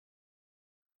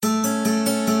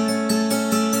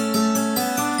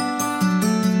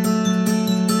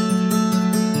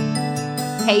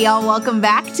Hey, y'all, welcome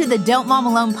back to the Don't Mom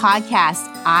Alone podcast.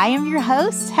 I am your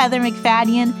host, Heather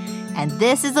McFadden, and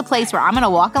this is a place where I'm going to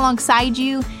walk alongside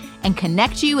you and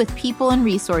connect you with people and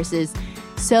resources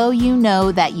so you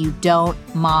know that you don't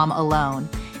mom alone.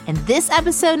 And this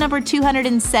episode number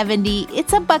 270,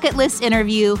 it's a bucket list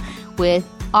interview with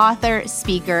author,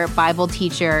 speaker, Bible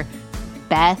teacher,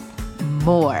 Beth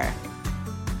Moore.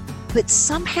 But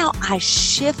somehow I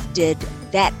shifted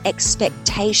that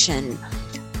expectation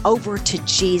over to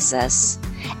Jesus,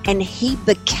 and he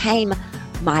became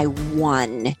my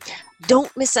one. Don't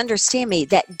misunderstand me.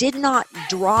 That did not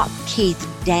drop Keith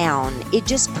down. It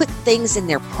just put things in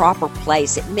their proper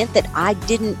place. It meant that I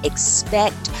didn't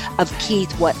expect of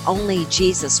Keith what only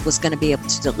Jesus was going to be able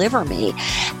to deliver me.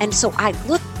 And so I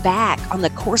look back on the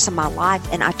course of my life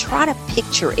and I try to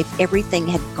picture if everything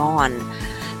had gone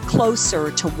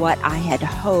closer to what I had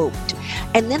hoped.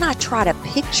 And then I try to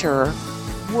picture,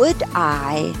 would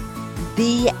I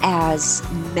be as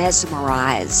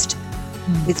mesmerized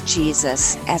with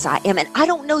Jesus as I am? And I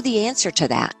don't know the answer to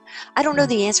that.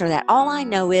 All I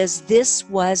know is this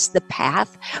was the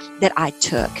path that I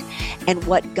took. And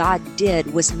what God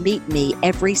did was meet me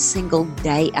every single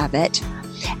day of it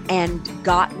and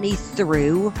got me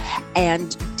through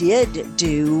and did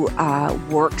do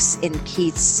works in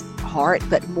Keith's heart.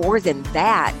 But more than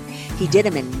that, he did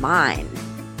them in mine.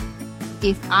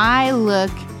 If I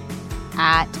look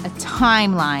at a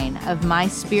timeline of my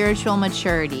spiritual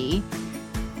maturity,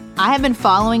 I have been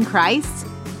following Christ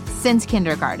since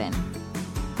kindergarten.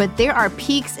 But there are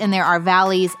peaks and there are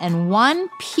valleys, and one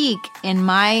peak in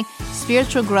my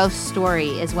spiritual growth story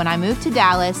is when I moved to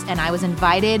Dallas and I was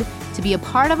invited to be a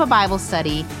part of a Bible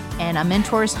study in a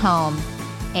mentor's home,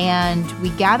 and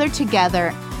we gathered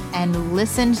together and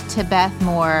listened to Beth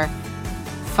Moore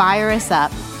fire us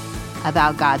up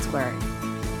about God's Word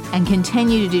and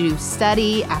continue to do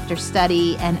study after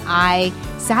study. And I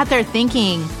sat there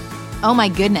thinking, oh my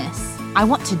goodness, I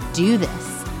want to do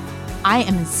this. I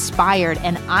am inspired,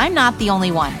 and I'm not the only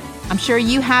one. I'm sure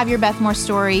you have your Beth Moore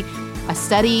story, a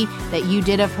study that you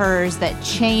did of hers that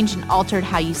changed and altered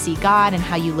how you see God and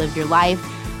how you live your life.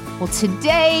 Well,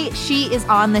 today she is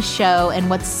on the show, and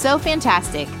what's so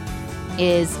fantastic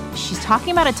is she's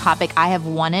talking about a topic I have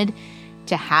wanted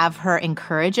to have her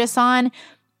encourage us on,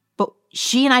 but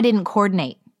she and I didn't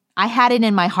coordinate. I had it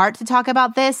in my heart to talk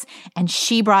about this, and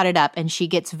she brought it up, and she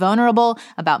gets vulnerable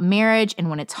about marriage and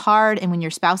when it's hard and when your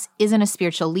spouse isn't a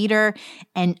spiritual leader.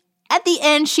 And at the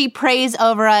end, she prays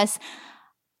over us.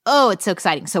 Oh, it's so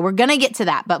exciting. So we're going to get to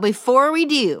that. But before we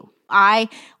do, I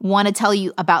want to tell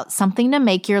you about something to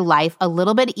make your life a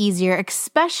little bit easier,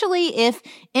 especially if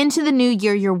into the new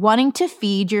year you're wanting to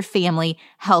feed your family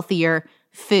healthier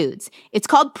foods. It's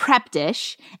called Prep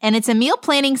Dish, and it's a meal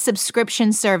planning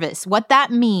subscription service. What that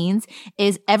means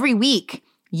is every week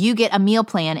you get a meal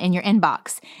plan in your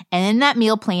inbox. And in that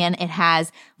meal plan, it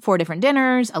has 4 different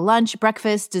dinners, a lunch,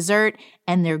 breakfast, dessert,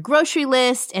 and their grocery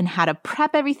list and how to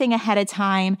prep everything ahead of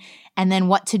time, and then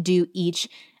what to do each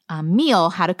meal,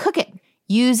 how to cook it.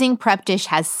 Using Prep Dish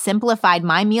has simplified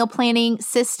my meal planning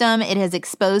system. It has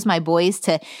exposed my boys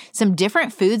to some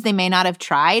different foods they may not have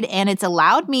tried, and it's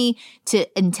allowed me to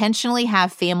intentionally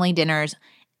have family dinners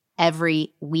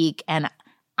every week. And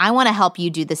I want to help you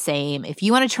do the same. If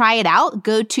you want to try it out,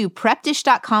 go to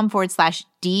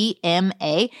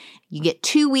prepdish.com/DMA. You get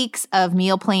 2 weeks of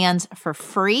meal plans for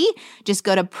free. Just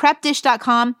go to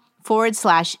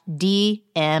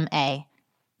prepdish.com/DMA.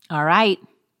 All right.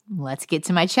 Let's get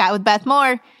to my chat with Beth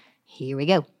Moore. Here we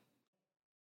go.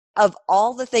 Of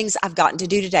all the things I've gotten to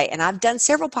do today, and I've done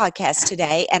several podcasts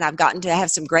today, and I've gotten to have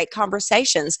some great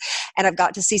conversations, and I've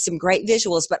got to see some great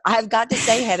visuals, but I've got to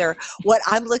say, Heather, what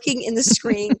I'm looking in the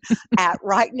screen at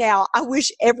right now, I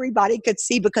wish everybody could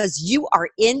see, because you are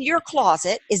in your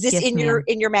closet. Is this in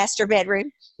your master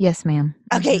bedroom? Yes, ma'am.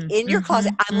 Okay, in your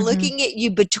closet. I'm looking at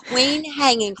you between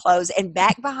hanging clothes, and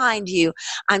back behind you,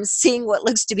 I'm seeing what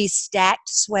looks to be stacked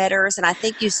sweaters, and I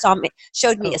think you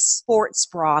showed me a sports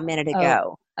bra a minute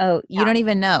ago. Oh, you don't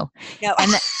even know. No.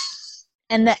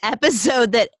 And the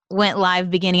episode that went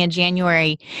live beginning of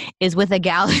January is with a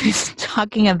gal who's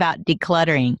talking about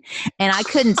decluttering. And I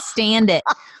couldn't stand it.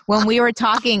 When we were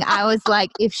talking, I was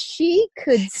like, if she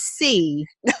could see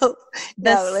the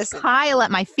pile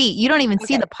at my feet. You don't even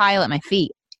see the pile at my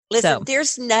feet. Listen,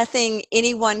 there's nothing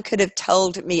anyone could have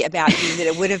told me about you that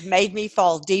it would have made me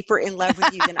fall deeper in love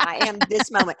with you than I am this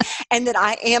moment. And that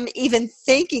I am even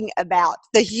thinking about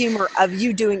the humor of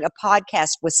you doing a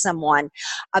podcast with someone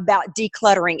about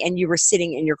decluttering, and you were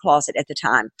sitting in your closet at the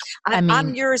time.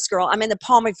 I'm yours, girl. I'm in the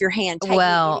palm of your hand. Take me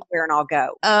anywhere and I'll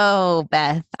go. Oh,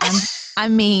 Beth, I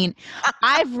mean,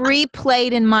 I've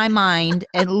replayed in my mind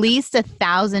at least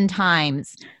 1,000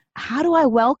 times. How do I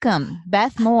welcome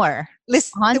Beth Moore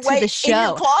Listen, the onto way the in your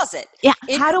show? closet. Yeah.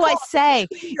 In How your do I closet, say,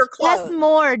 between your Beth clothes.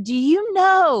 Moore, do you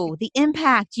know the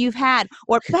impact you've had?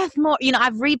 Or Beth Moore,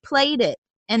 I've replayed it.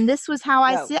 And this was how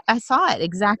No, I saw it.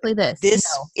 Exactly this. this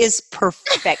No, is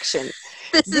perfection.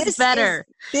 this is This is better.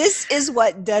 this is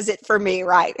what does it for me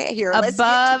right here. Let's get to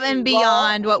Above the and raw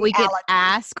beyond what we could reality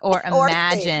ask or or think.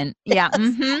 imagine. Yeah. Yes,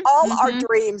 Mm-hmm. all our Mm-hmm.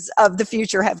 dreams of the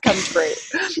future have come true.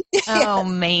 Oh,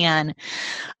 man.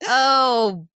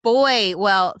 Oh, boy.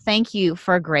 Well, thank you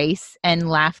for grace and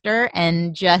laughter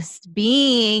and just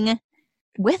being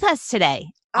with us today.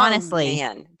 Oh Honestly.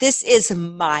 man, this is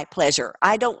my pleasure.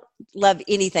 I don't love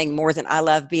anything more than I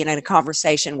love being in a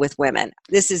conversation with women.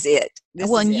 This is it. This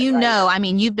Well, is and it right here. I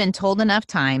mean, you've been told enough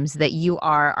times that you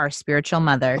are our spiritual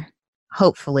mother.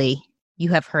 Hopefully,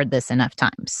 you have heard this enough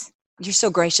times. You're so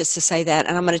gracious to say that.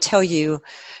 And I'm going to tell you,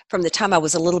 from the time I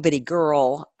was a little bitty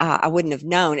girl, I wouldn't have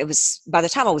known. It was by the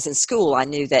time I was in school, I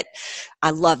knew that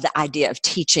I loved the idea of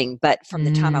teaching. But from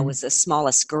the time I was the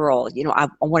smallest girl, I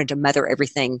wanted to mother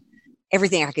everything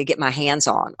I could get my hands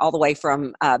on, all the way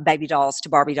from baby dolls to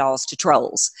Barbie dolls to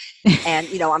trolls. And,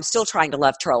 I'm still trying to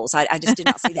love trolls. I just did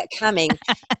not see that coming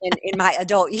in my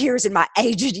adult years, in my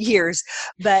aged years.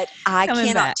 But I Coming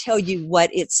cannot back. tell you what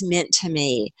it's meant to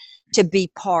me to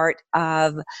be part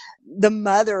of the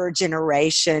mother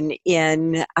generation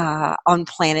on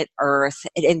planet Earth,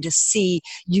 and to see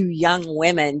you young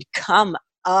women come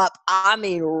up,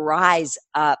 rise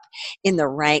up in the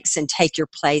ranks and take your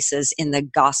places in the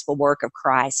gospel work of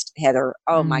Christ, Heather.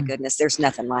 Oh my goodness, there's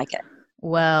nothing like it.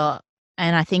 Well,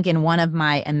 and I think in one of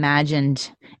my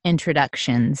imagined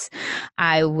introductions,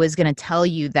 I was going to tell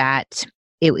you that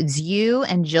it was you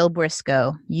and Jill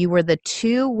Briscoe. You were the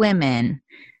two women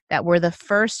that were the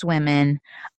first women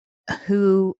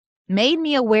who made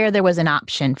me aware there was an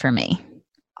option for me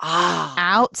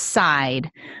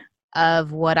outside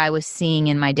of what I was seeing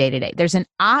in my day-to-day. There's an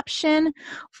option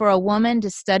for a woman to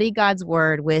study God's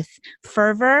word with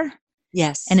fervor,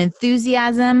 yes, and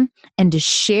enthusiasm, and to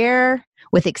share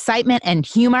with excitement and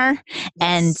humor, yes,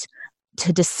 and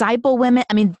to disciple women.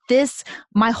 I mean,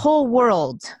 my whole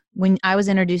world, when I was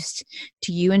introduced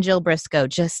to you and Jill Briscoe,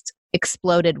 just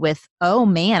exploded with, oh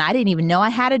man, I didn't even know I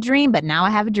had a dream, but now I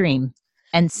have a dream.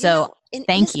 And so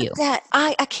thank you. That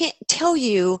I can't tell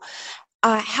you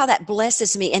how that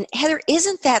blesses me. And Heather,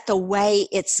 isn't that the way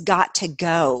it's got to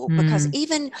go? Because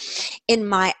even in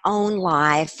my own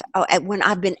life, when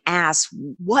I've been asked,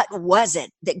 what was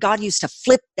it that God used to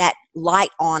flip that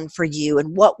light on for you?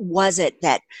 And what was it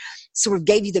that sort of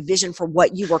gave you the vision for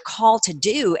what you were called to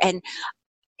do? And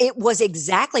it was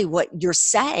exactly what you're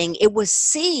saying. It was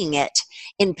seeing it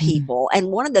in people. And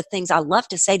one of the things I love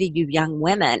to say to you young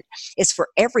women is, for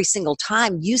every single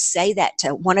time you say that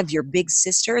to one of your big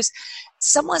sisters,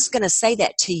 someone's going to say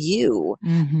that to you.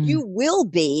 You will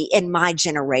be in my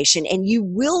generation, and you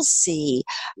will see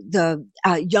the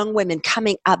young women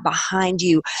coming up behind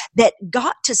you that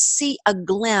got to see a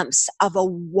glimpse of a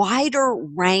wider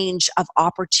range of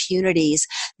opportunities,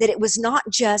 that it was not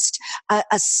just a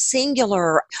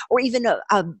singular or even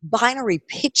a binary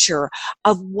picture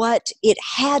of what it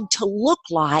had to look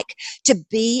like to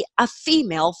be a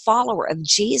female follower of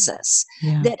Jesus.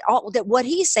 Yeah. That what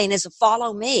he's saying is,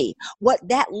 follow me. What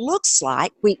that looks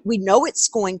like, we know it's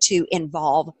going to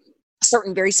involve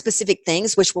certain very specific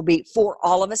things, which will be for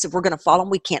all of us. If we're going to follow him,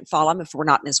 we can't follow him if we're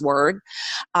not in his word.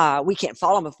 We can't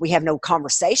follow him if we have no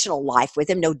conversational life with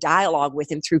him, no dialogue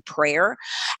with him through prayer.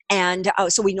 And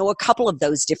so we know a couple of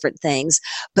those different things,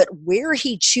 but where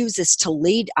he chooses to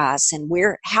lead us and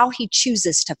how he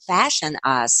chooses to fashion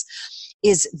us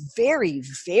is very,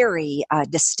 very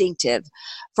distinctive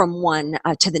from one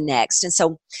to the next. And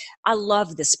so I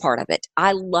love this part of it.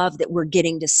 I love that we're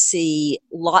getting to see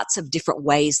lots of different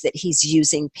ways that he's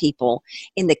using people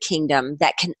in the kingdom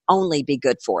that can only be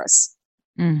good for us.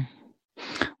 Well,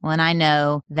 and I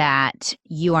know that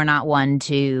you are not one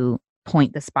to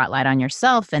point the spotlight on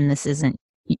yourself, and this isn't,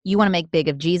 you want to make big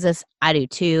of Jesus. I do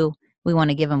too. We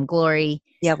want to give him glory.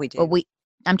 Yeah, we do. But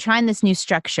I'm trying this new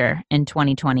structure in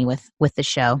 2020 with the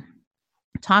show,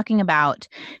 talking about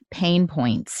pain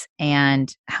points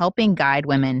and helping guide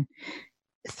women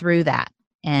through that,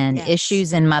 and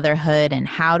issues in motherhood, and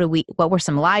what were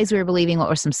some lies we were believing, what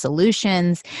were some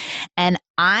solutions. And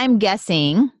I'm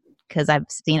guessing, because I've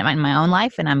seen it in my own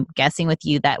life, and I'm guessing with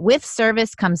you, that with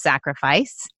service comes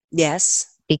sacrifice. Yes.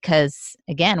 Because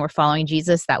again, we're following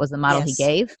Jesus. That was the model he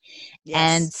gave. Yes.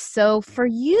 And so for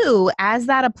you, as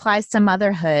that applies to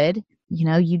motherhood,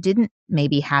 you didn't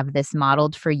maybe have this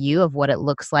modeled for you of what it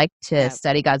looks like to No.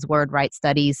 study God's word, write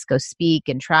studies, go speak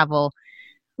and travel.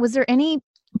 Was there any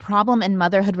problem in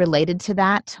motherhood related to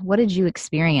that? What did you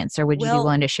experience, or would you be Well,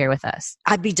 willing to share with us?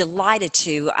 I'd be delighted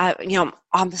to.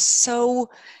 I'm so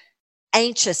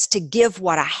anxious to give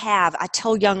what I have. I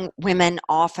tell young women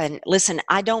often, listen,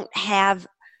 I don't have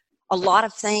a lot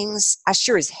of things. I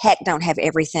sure as heck don't have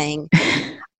everything.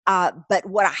 But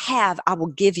what I have, I will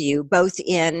give you, both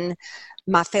in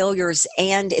my failures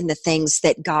and in the things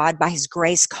that God, by his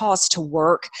grace, caused to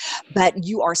work. But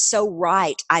you are so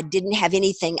right. I didn't have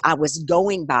anything I was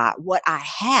going by. What I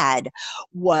had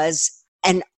was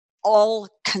an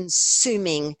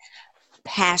all-consuming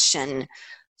passion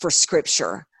for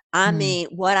Scripture. I mean,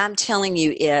 what I'm telling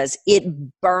you is it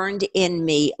burned in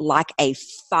me like a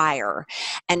fire.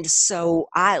 And so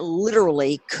I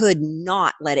literally could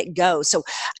not let it go. So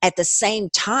at the same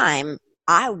time,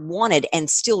 I wanted, and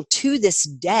still to this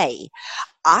day,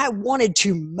 I wanted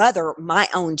to mother my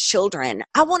own children.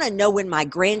 I want to know when my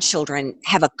grandchildren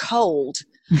have a cold.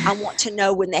 I want to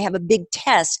know when they have a big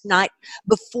test. Night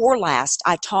before last,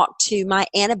 I talked to my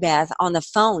Annabeth on the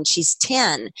phone. She's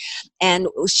 10, and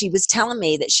she was telling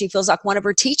me that she feels like one of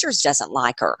her teachers doesn't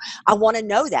like her. I want to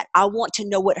know that. I want to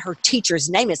know what her teacher's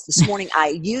name is. This morning,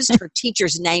 I used her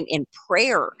teacher's name in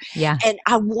prayer, Yeah. and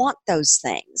I want those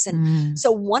things. And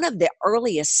so one of the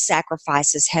earliest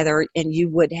sacrifices, Heather, and you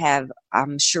would have,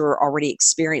 I'm sure, already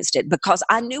experienced it, because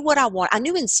I knew what I want. I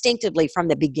knew instinctively from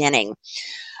the beginning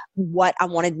what I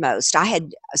wanted most. I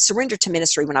had surrendered to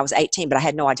ministry when I was 18, but I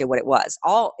had no idea what it was.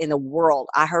 All in the world,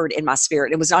 I heard in my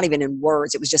spirit. It was not even in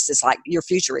words. It was just this like, your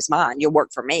future is mine. You'll work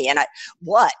for me. And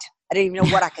what? I didn't even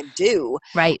know what I could do.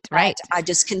 Right. I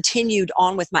just continued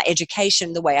on with my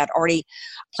education the way I'd already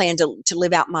planned to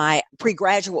live out my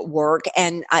pre-graduate work.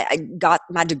 And I got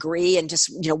my degree and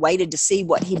just, waited to see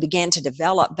what he began to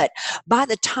develop. But by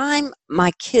the time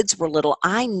my kids were little,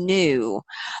 I knew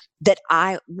that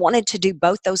I wanted to do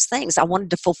both those things. I wanted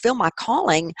to fulfill my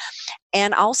calling.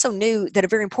 And I also knew that a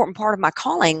very important part of my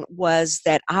calling was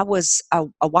that I was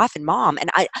a wife and mom.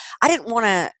 And I didn't want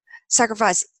to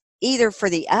sacrifice either for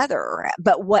the other.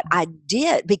 But what I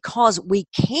did, because we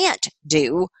can't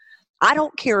do, I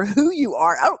don't care who you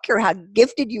are. I don't care how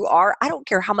gifted you are. I don't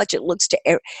care how much it looks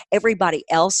to everybody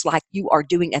else like you are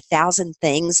doing 1,000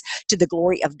 things to the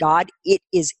glory of God. It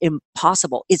is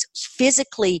impossible. It's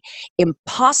physically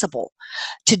impossible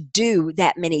to do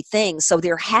that many things. So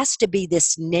there has to be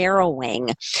this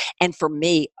narrowing. And for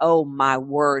me, oh my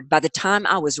word, by the time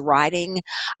I was writing,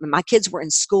 my kids were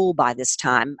in school by this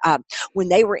time. When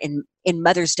they were in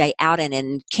Mother's Day out and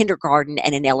in kindergarten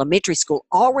and in elementary school,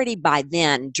 already by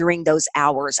then, during those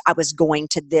hours, I was going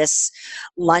to this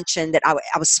luncheon, that I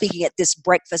was speaking at this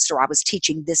breakfast, or I was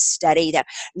teaching this study, and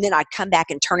then I'd come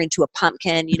back and turn into a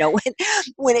pumpkin,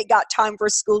 when it got time for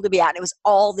school to be out. And it was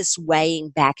all this weighing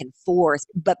back and forth.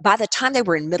 But by the time they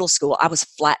were in middle school, I was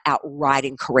flat out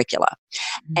writing curricula.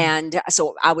 And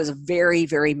so I was very,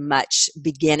 very much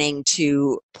beginning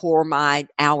to pour my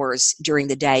hours during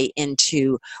the day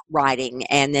into writing,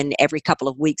 and then every couple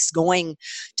of weeks going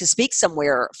to speak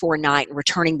somewhere for a night and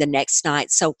returning the next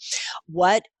night. So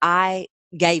what I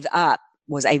gave up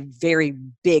was a very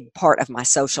big part of my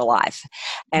social life.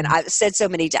 And I've said so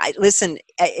many times, listen,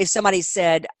 if somebody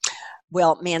said,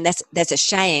 well, man, that's a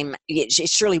shame, it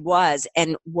surely was.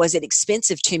 And was it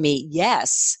expensive to me?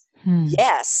 Yes.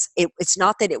 Yes. It's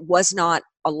not that it was not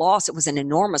a loss. It was an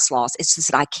enormous loss. It's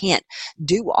just that I can't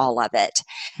do all of it.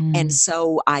 And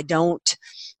so I don't,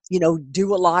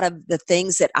 do a lot of the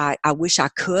things that I wish I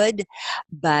could,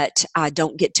 but I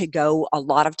don't get to go a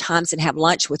lot of times and have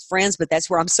lunch with friends. But that's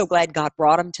where I'm so glad God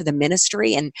brought them to the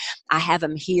ministry, and I have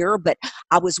them here. But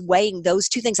I was weighing those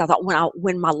two things. I thought,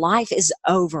 when my life is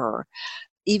over,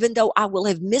 even though I will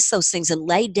have missed those things and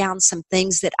laid down some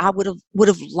things that I would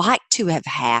have liked to have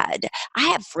had. I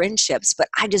have friendships, but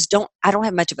I don't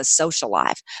have much of a social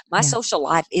life. My social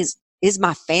life is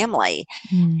my family.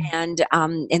 And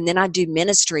then I do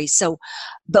ministry. So,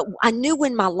 but I knew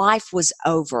when my life was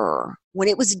over, when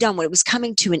it was done, when it was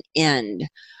coming to an end,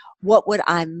 what would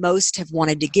I most have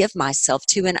wanted to give myself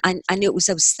to? And I knew it was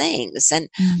those things. And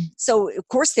so, of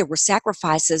course, there were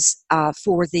sacrifices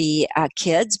for the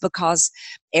kids, because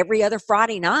every other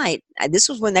Friday night, this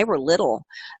was when they were little,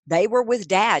 they were with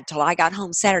Dad till I got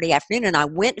home Saturday afternoon. And I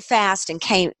went fast and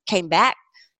came back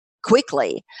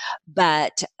quickly.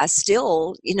 But I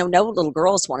still, no little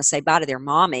girls want to say bye to their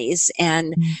mommies.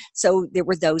 And so there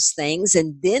were those things.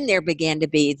 And then there began to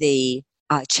be the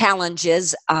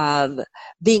challenges of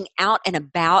being out and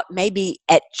about, maybe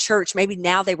at church. Maybe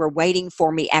now they were waiting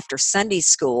for me after Sunday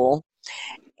school,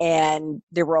 and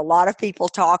there were a lot of people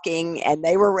talking, and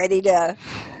they were ready to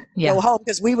Yeah. go home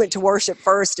because we went to worship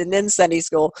first and then Sunday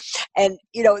school. And,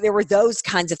 there were those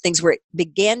kinds of things where it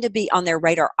began to be on their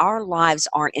radar. Our lives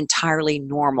aren't entirely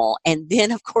normal. And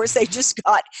then, of course, they just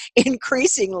got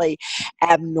increasingly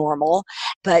abnormal.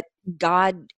 But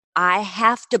God, I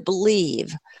have to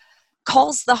believe,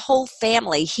 calls the whole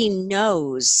family. He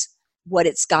knows what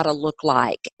it's got to look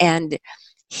like. And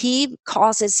he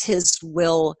causes his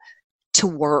will to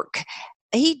work.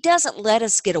 He doesn't let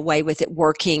us get away with it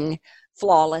working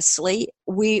flawlessly.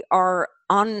 We are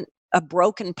on a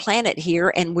broken planet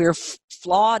here, and we're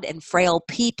flawed and frail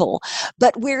people,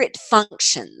 but where it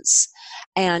functions.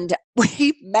 And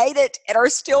we made it and are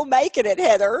still making it,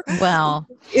 Heather. Well,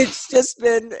 it's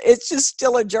just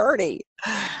still a journey.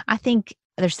 I think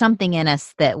there's something in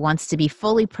us that wants to be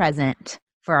fully present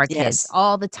for our kids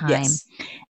all the time. Yes.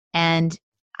 And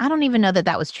I don't even know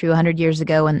that was true 100 years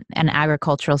ago in an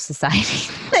agricultural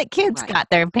society that kids got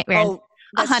their parents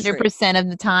 100% of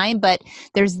the time. But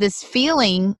there's this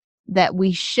feeling that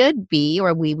we should be,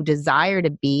 or we desire to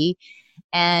be.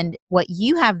 And what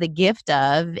you have the gift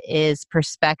of is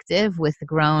perspective with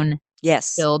grown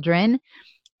children.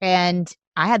 And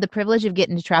I had the privilege of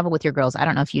getting to travel with your girls. I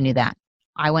don't know if you knew that.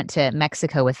 I went to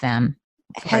Mexico with them.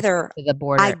 Heather, to the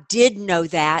border. I did know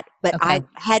that, but I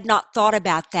had not thought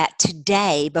about that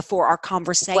today before our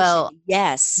conversation. Well,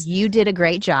 yes. You did a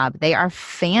great job. They are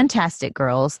fantastic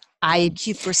girls. Thank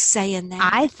you for saying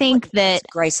that. I think that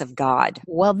grace of God.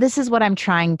 Well, this is what I'm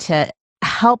trying to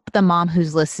help the mom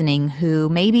who's listening, who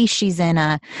maybe she's in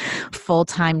a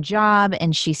full-time job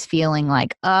and she's feeling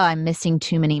like, oh, I'm missing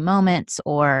too many moments.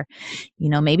 Or,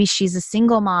 maybe she's a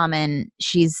single mom and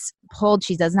she's pulled,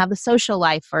 she doesn't have the social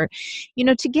life, or,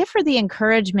 to give her the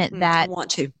encouragement that I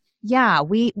want to. Yeah,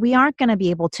 we aren't going to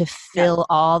be able to fill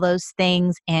all those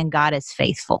things, and God is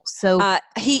faithful. So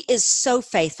he is so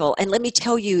faithful. And let me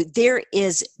tell you, there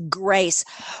is grace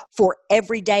for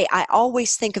every day. I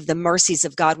always think of the mercies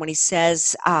of God when he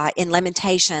says in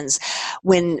Lamentations,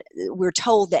 when we're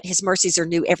told that his mercies are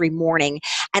new every morning.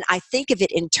 And I think of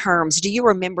it in terms, do you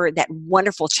remember that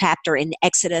wonderful chapter in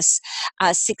Exodus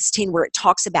 16 where it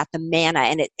talks about the manna,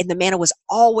 and the manna was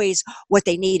always what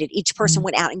they needed. Each person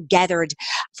went out and gathered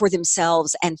for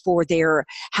themselves and for their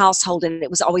household, and it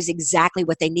was always exactly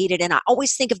what they needed. And I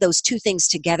always think of those two things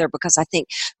together because I think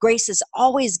grace is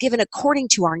always given according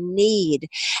to our need.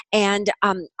 And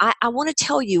I want to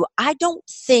tell you, I don't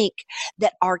think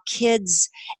that our kids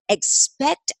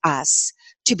expect us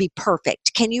to be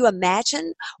perfect. Can you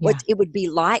imagine what it would be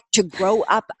like to grow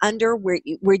up under where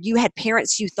you had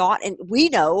parents you thought, and we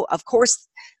know, of course,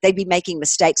 they'd be making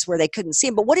mistakes where they couldn't see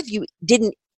them, but what if you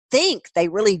didn't think they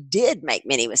really did make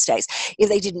many mistakes? If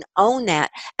they didn't own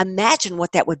that, imagine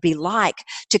what that would be like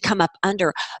to come up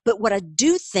under. But what I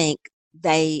do think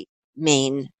they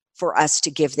mean for us to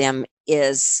give them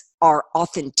is our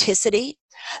authenticity,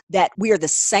 that we are the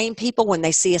same people when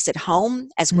they see us at home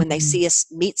as when they see us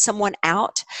meet someone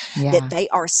out, that they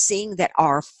are seeing that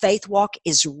our faith walk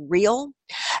is real,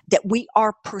 that we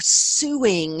are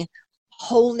pursuing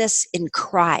wholeness in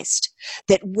Christ,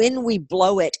 that when we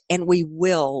blow it, and we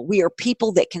are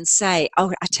people that can say,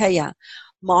 oh, I tell you,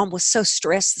 Mom was so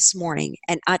stressed this morning,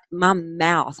 and my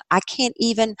mouth, I can't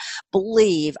even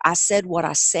believe I said what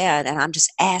I said, and I'm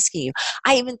just asking you.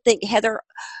 I even think, Heather,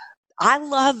 I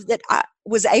love that I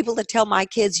was able to tell my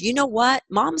kids, you know what?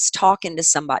 Mom's talking to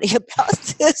somebody about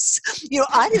this.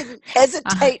 I didn't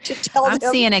hesitate to tell them.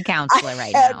 I'm seeing a counselor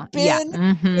right now. I had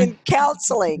been in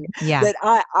counseling. That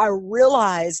I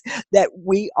realize that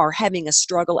we are having a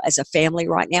struggle as a family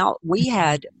right now. We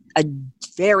had a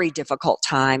very difficult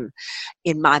time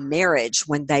in my marriage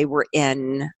when they were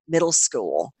in middle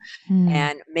school.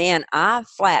 And man, I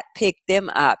flat picked them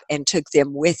up and took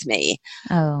them with me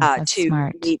to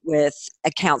smart. meet with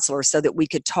a counselor so that we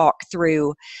could talk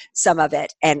through some of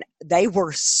it. And they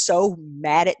were so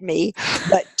mad at me,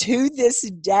 but to this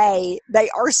day, they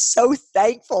are so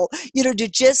thankful, to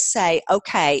just say,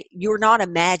 okay, you're not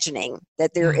imagining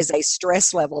that there is a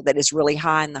stress level that is really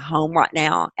high in the home right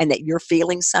now and that you're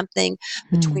feeling something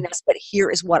between us. But here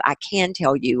is what I can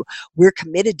tell you. We're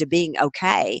committed to being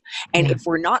okay. And if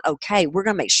we're not okay, we're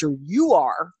going to make sure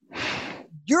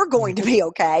you're going to be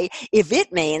okay, if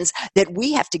it means that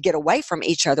we have to get away from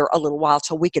each other a little while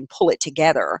till we can pull it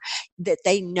together, that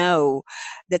they know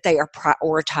that they are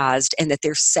prioritized and that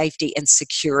their safety and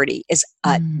security is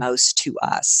utmost to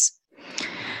us.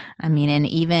 I mean, and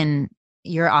even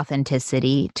your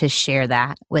authenticity to share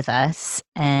that with us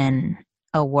in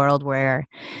a world where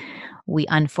we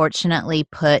unfortunately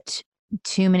put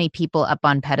too many people up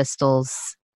on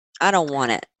pedestals. I don't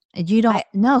want it. You don't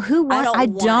know who I wants. don't I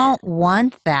want don't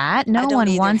want that. No I don't one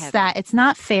either, wants Heather. that. It's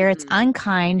not fair. It's Mm-mm.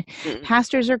 unkind. Mm-mm.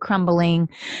 Pastors are crumbling.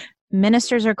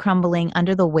 Ministers are crumbling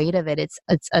under the weight of it. It's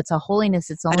a holiness.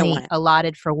 It's I don't only want it.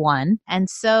 allotted for one. And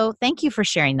so thank you for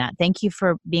sharing that. Thank you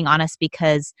for being honest,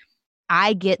 because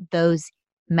I get those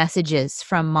messages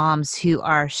from moms who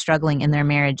are struggling in their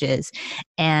marriages,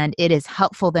 and it is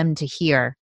helpful them to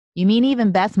hear. You mean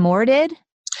even Beth Moore did?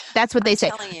 That's what they I'm say.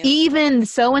 telling you. Even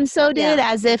so-and-so did,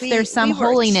 Yeah, as if there's some we were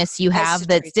holiness you that's have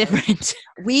the that's truth, Heather. different.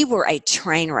 We were a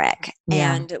train wreck.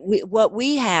 Yeah. And what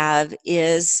we have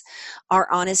is our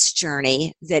honest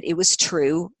journey, that it was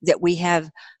true, that we have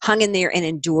hung in there and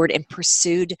endured and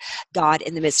pursued God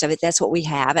in the midst of it. That's what we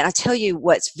have. And I tell you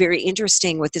what's very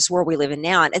interesting with this world we live in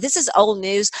now, and this is old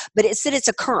news, but it's that it's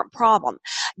a current problem.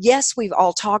 Yes, we've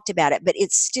all talked about it, but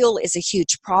it still is a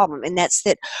huge problem. And that's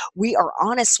that we are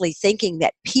honestly thinking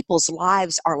that people's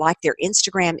lives are like their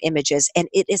Instagram images, and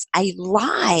it is a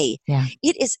lie. Yeah.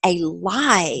 It is a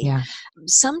lie. Yeah.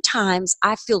 Sometimes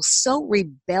I feel so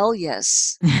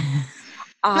rebellious.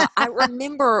 I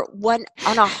remember on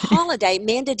a holiday,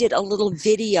 Manda did a little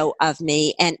video of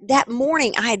me, and that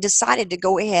morning I had decided to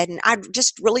go ahead and I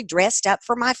just really dressed up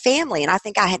for my family, and I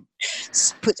think I had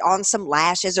put on some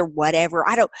lashes or whatever.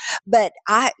 But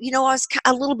I was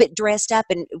a little bit dressed up,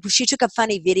 and she took a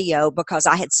funny video because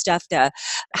I had stuffed a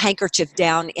handkerchief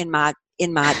down in my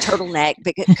turtleneck,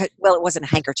 because, well, it wasn't a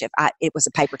handkerchief. It was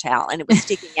a paper towel, and it was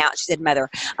sticking out. She said, "Mother,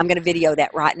 I'm going to video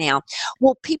that right now."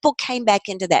 Well, people came back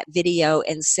into that video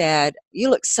and said, "You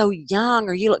look so young,"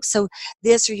 or "You look so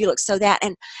this," or "You look so that."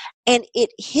 And it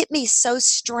hit me so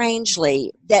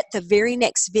strangely that the very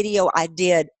next video I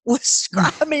did was,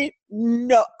 I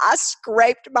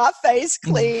scraped my face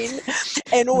clean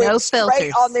and went straight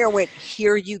filters on there and went,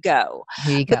 "Here you go."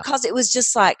 Here you go. Because it was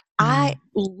just like, I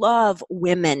love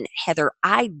women, Heather.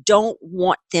 I don't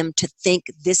want them to think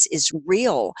this is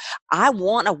real. I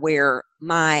want to wear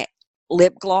my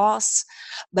lip gloss,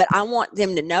 but I want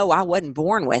them to know I wasn't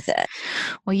born with it.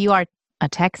 Well, you are a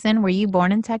Texan. Were you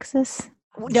born in Texas?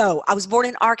 No, I was born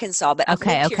in Arkansas, but I've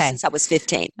lived here since I was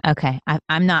 15. Okay.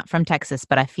 I'm not from Texas,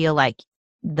 but I feel like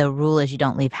the rule is you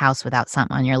don't leave house without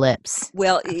something on your lips.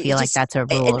 Well, I feel like that's a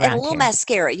rule and around a little here.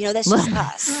 mascara. That's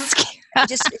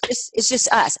just us. It's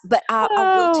just us. But I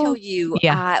will tell you,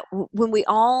 when we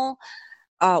all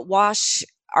wash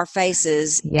our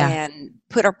faces and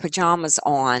put our pajamas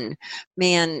on,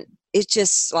 man, it's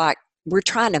just like we're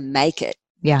trying to make it.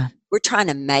 Yeah. We're trying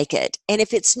to make it. And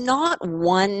if it's not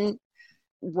one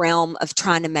realm of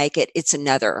trying to make it, it's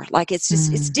another. Like it's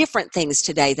different things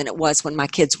today than it was when my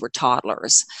kids were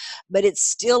toddlers. But it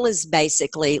still is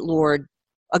basically, Lord,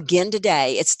 again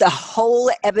today, it's the whole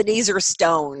Ebenezer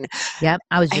stone. Yep.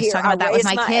 I was just talking about that with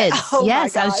my kids.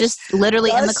 Yes, I was just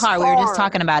literally in the car. We were just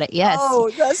talking about it. Yes.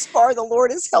 Oh, thus far the Lord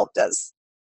has helped us.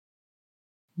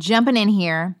 Jumping in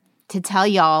here to tell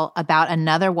y'all about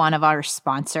another one of our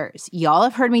sponsors. Y'all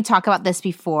have heard me talk about this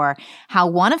before, how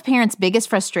one of parents' biggest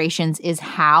frustrations is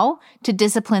how to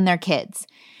discipline their kids.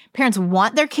 Parents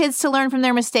want their kids to learn from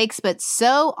their mistakes, but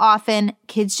so often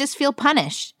kids just feel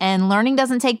punished and learning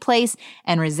doesn't take place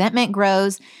and resentment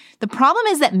grows. The problem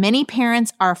is that many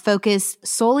parents are focused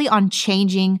solely on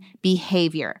changing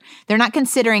behavior. They're not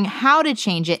considering how to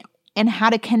change it and how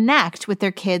to connect with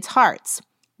their kids' hearts.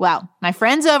 Well, my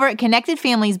friends over at Connected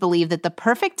Families believe that the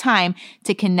perfect time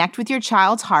to connect with your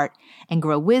child's heart and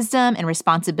grow wisdom and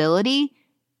responsibility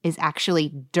is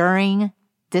actually during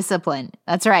discipline.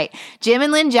 That's right. Jim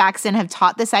and Lynn Jackson have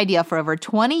taught this idea for over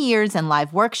 20 years in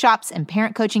live workshops and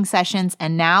parent coaching sessions,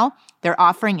 and now they're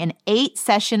offering an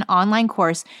 8-session online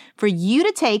course for you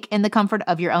to take in the comfort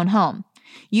of your own home.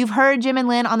 You've heard Jim and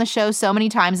Lynn on the show so many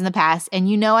times in the past, and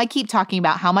you know I keep talking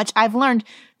about how much I've learned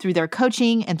through their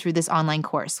coaching and through this online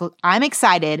course. Well, I'm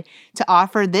excited to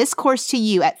offer this course to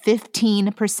you at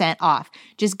 15% off.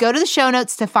 Just go to the show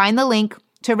notes to find the link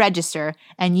to register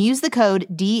and use the code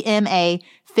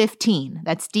DMA15.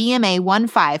 That's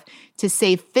DMA15 to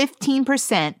save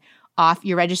 15% off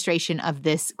your registration of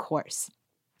this course.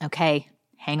 Okay,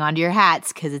 hang on to your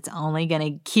hats because it's only going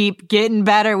to keep getting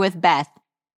better with Beth.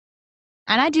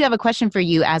 And I do have a question for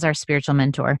you as our spiritual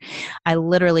mentor. I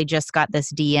literally just got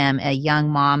this DM, a young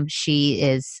mom.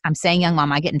 I'm saying young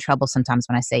mom. I get in trouble sometimes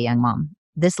when I say young mom.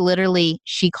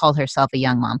 She called herself a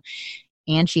young mom,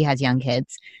 and she has young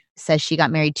kids. Says she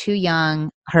got married too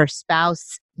young. Her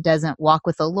spouse doesn't walk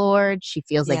with the Lord. She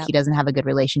feels like he doesn't have a good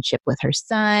relationship with her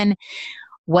son.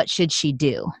 What should she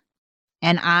do?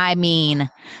 And I mean,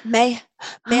 may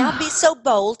I be so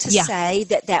bold to say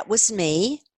that was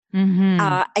me?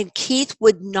 Mm-hmm. And Keith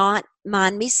would not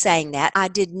mind me saying that. I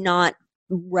did not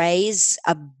raise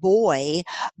a boy,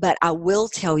 but I will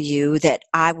tell you that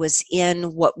I was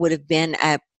in what would have been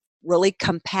a really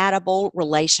compatible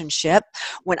relationship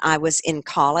when I was in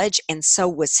college, and so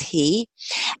was he.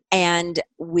 And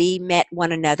we met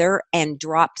one another and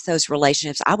dropped those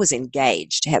relationships. I was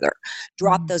engaged, Heather,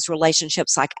 dropped those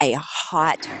relationships like a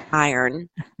hot iron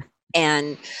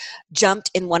and jumped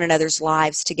in one another's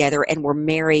lives together, and were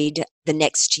married the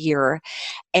next year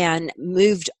and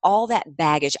moved all that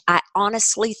baggage. I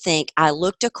honestly think I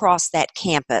looked across that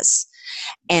campus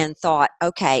and thought,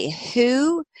 okay,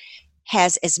 who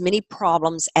has as many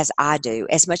problems as I do,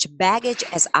 as much baggage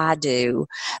as I do,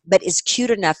 but is cute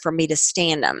enough for me to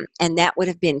stand them? And that would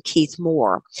have been Keith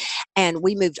Moore. And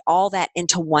we moved all that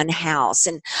into one house.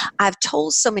 And I've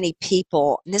told so many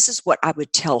people, and this is what I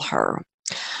would tell her: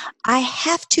 I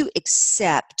have to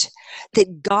accept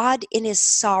that God in his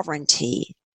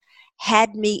sovereignty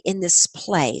had me in this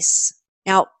place.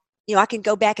 Now, I can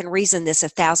go back and reason this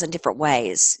 1,000 different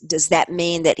ways. Does that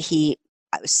mean that he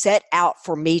set out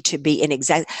for me to be an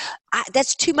exact?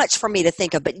 That's too much for me to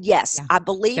think of. But yes, I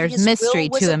believe there's his mystery will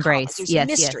was to accomplished. embrace. There's Yes,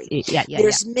 mystery. yes.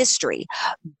 There's mystery.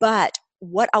 But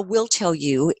what I will tell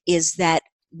you is that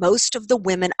most of the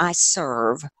women I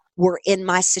serve were in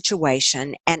my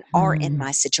situation and are in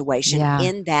my situation,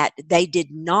 in that they did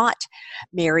not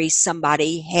marry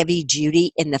somebody heavy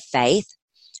duty in the faith,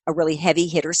 a really heavy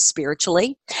hitter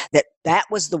spiritually, that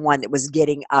was the one that was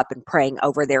getting up and praying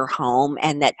over their home.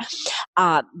 And that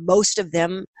most of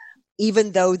them,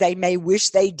 even though they may wish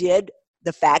they did,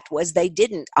 the fact was they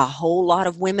didn't. A whole lot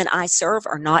of women I serve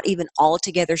are not even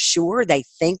altogether sure. They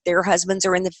think their husbands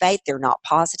are in the faith. They're not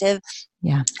positive.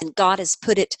 Yeah. And God has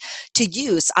put it to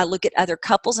use. I look at other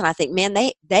couples and I think, man,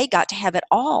 they got to have it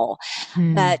all.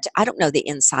 But I don't know the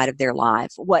inside of their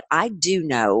life. What I do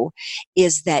know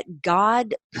is that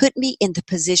God put me in the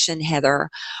position,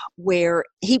 Heather, where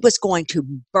he was going to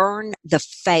burn the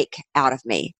fake out of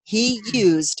me. He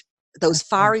used those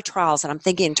fiery trials, and I'm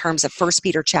thinking in terms of 1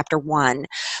 Peter chapter 1,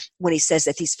 when he says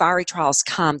that these fiery trials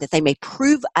come that they may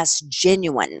prove us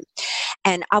genuine.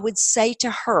 And I would say to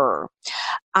her,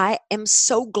 I am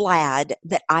so glad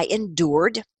that I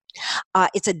endured.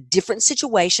 It's a different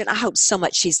situation. I hope so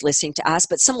much she's listening to us,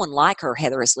 but someone like her,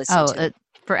 Heather, is listening to.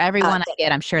 For everyone I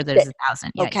get, I'm sure there's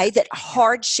 1,000. That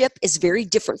hardship is very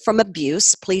different from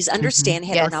abuse. Please understand,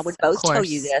 Heather, and I would both tell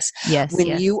you this.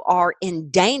 When you are in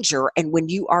danger and when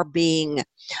you are being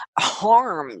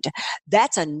harmed,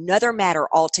 that's another matter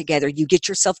altogether. You get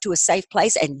yourself to a safe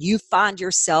place and you find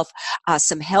yourself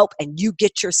some help, and you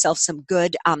get yourself some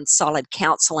good, solid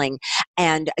counseling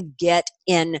and get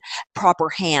in proper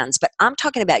hands. But I'm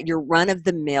talking about your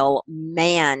run-of-the-mill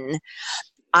man.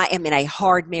 I am in a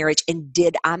hard marriage, and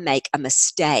did I make a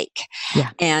mistake?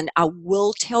 Yeah. And I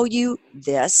will tell you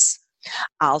this.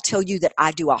 I'll tell you that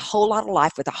I do a whole lot of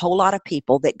life with a whole lot of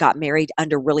people that got married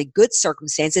under really good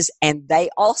circumstances, and they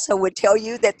also would tell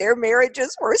you that their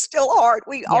marriages were still hard.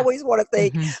 We always want to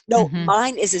think,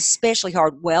 mine is especially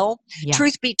hard. Well,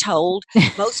 truth be told,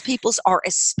 most people's are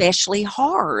especially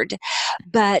hard.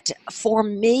 But for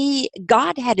me,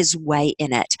 God had his way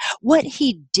in it. What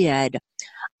he did,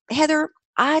 Heather,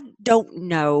 I don't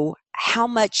know how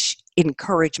much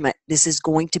encouragement this is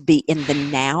going to be in the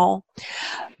now,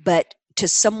 but to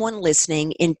someone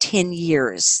listening in 10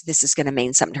 years, this is going to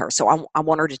mean something to her. So I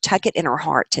want her to tuck it in her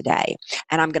heart today.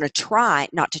 And I'm going to try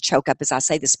not to choke up as I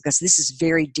say this, because this is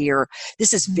very dear.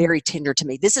 This is very tender to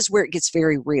me. This is where it gets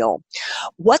very real.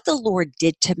 What the Lord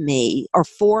did to me, or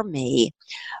for me,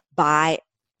 by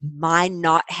my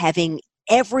not having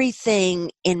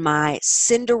everything in my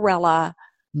Cinderella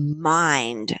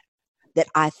mind that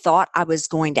I thought I was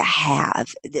going to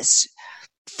have, this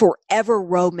forever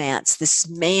romance, this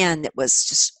man that was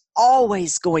just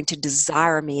always going to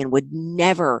desire me and would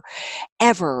never,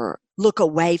 ever look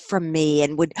away from me,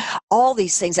 and would all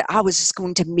these things, that I was just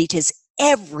going to meet his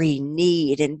every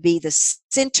need and be the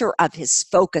center of his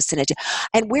focus.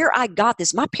 And where I got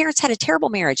this, my parents had a terrible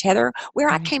marriage, Heather. Where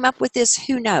I came up with this,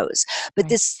 who knows? But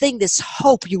this thing, this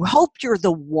hope, you hope you're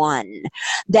the one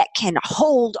that can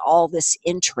hold all this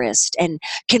interest and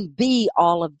can be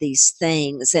all of these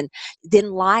things. And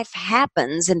then life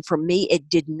happens. And for me, it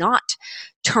did not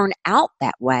turn out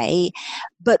that way.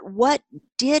 But what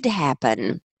did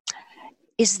happen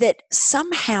is that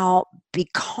somehow,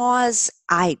 because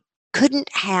I couldn't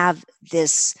have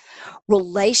this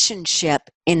relationship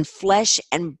in flesh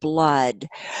and blood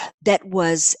that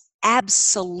was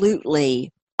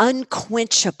absolutely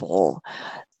unquenchable,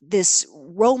 this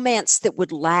romance that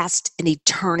would last an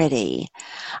eternity,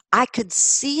 I could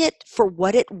see it for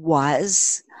what it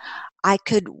was. I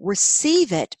could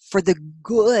receive it for the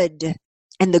good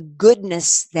and the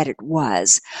goodness that it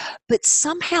was. But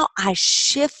somehow I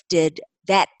shifted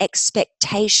that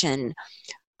expectation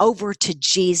over to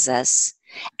Jesus,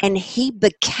 and he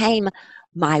became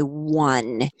my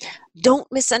one.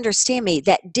 Don't misunderstand me.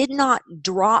 That did not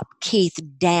drop Keith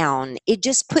down. It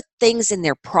just put things in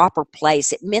their proper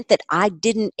place. It meant that I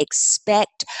didn't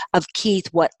expect of Keith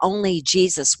what only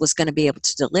Jesus was going to be able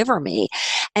to deliver me.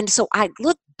 And so I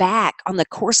look back on the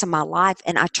course of my life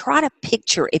and I try to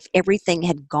picture if everything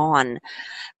had gone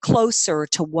closer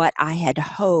to what I had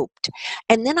hoped.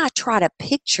 And then I try to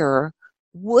picture,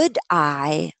 would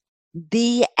I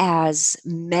be as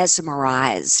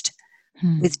mesmerized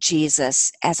with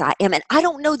Jesus as I am? And I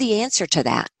don't know the answer to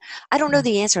that. I don't know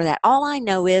the answer to that. All I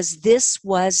know is this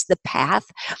was the path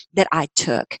that I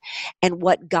took. And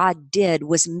what God did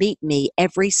was meet me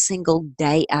every single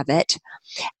day of it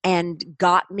and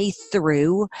got me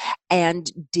through and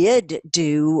did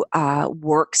do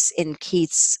works in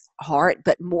Keith's heart.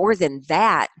 But more than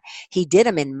that, he did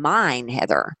them in mine,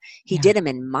 Heather. He did them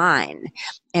in mine.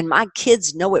 And my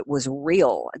kids know it was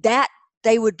real. That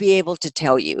they would be able to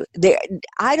tell you.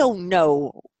 I don't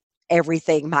know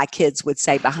everything my kids would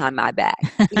say behind my back.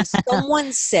 If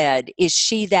someone said, "Is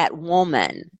she that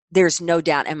woman?" there's no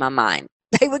doubt in my mind.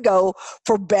 They would go,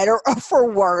 for better or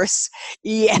for worse,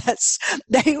 yes.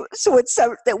 So it's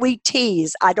so that we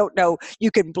tease. I don't know.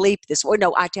 You can bleep this. Well,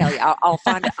 no, I tell you, I'll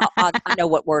find. I know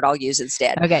what word I'll use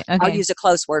instead. Okay. I'll use a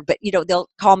close word, but they'll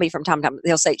call me from time to time.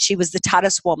 They'll say she was the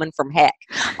tightest woman from heck.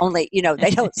 Only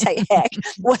they don't say heck.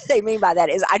 What they mean by that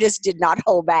is I just did not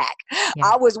hold back. Yeah.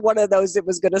 I was one of those that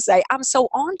was going to say, "I'm so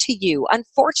on to you."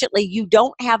 Unfortunately, you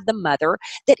don't have the mother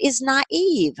that is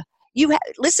naive.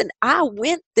 Listen, I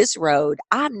went this road.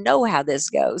 I know how this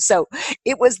goes. So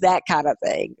it was that kind of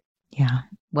thing. Yeah.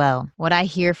 Well, what I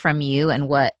hear from you, and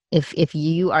what if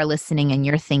you are listening and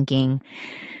you're thinking,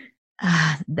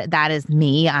 that is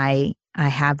me. I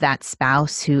have that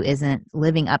spouse who isn't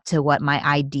living up to what my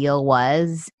ideal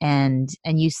was. And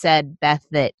you said, Beth,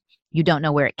 that you don't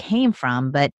know where it came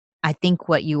from, but I think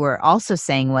what you were also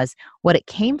saying was what it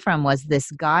came from was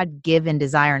this God-given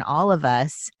desire in all of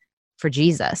us for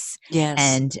Jesus. Yes.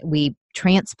 And we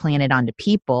transplant it onto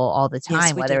people all the time,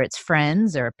 Yes, whether it's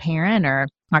friends or a parent or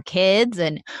our kids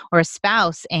or a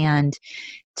spouse. And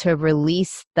to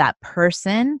release that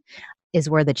person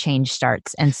is where the change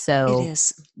starts. And so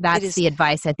that's the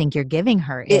advice I think you're giving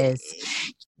her is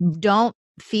don't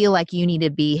feel like you need to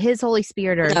be his Holy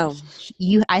Spirit or no.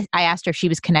 I asked her if she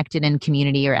was connected in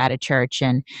community or at a church.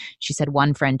 And she said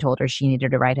one friend told her she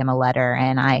needed to write him a letter.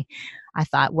 And I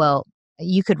thought, well,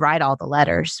 you could write all the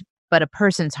letters, but a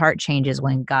person's heart changes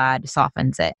when God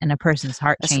softens it, and a person's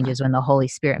heart changes when the Holy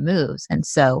Spirit moves. And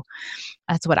so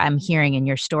that's what I'm hearing in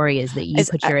your story is that you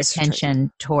put your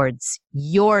attention towards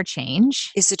your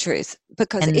change. It's the truth,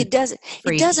 because it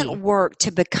doesn't work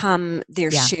to become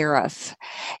their sheriff.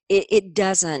 It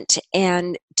doesn't.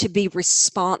 And to be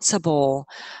responsible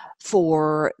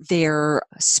for their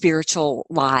spiritual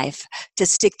life, to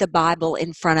stick the Bible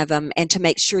in front of them and to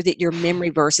make sure that your memory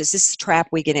verses, this is a trap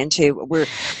we get into.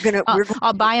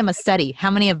 I'll buy him a study. How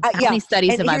many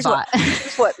studies have I bought?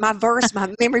 Here's what my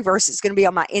memory verse is going to be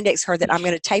on my index card that I'm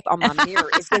going to tape on my mirror.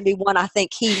 It's going to be one I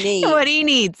think he needs. What he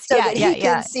needs. So that he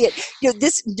can see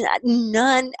it.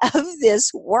 None of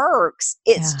this works.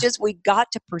 It's just, we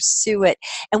got to pursue it,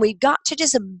 and we got to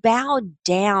just bow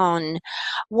down.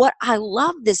 What I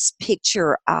love this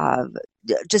picture of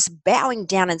just bowing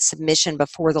down in submission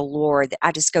before the Lord.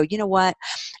 I just go, you know what?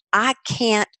 I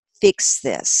can't fix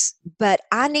this, but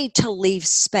I need to leave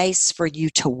space for you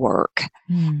to work.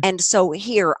 And so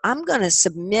here, I'm going to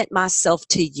submit myself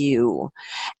to you.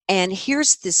 And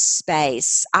here's this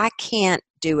space. I can't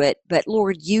do it, but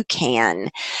Lord, you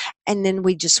can. And then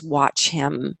we just watch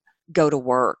him go to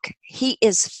work. He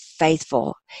is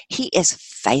faithful. He is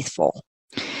faithful.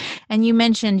 And you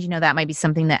mentioned, that might be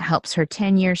something that helps her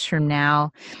 10 years from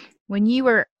now. When you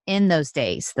were in those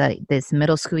days, this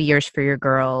middle school years for your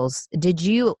girls, did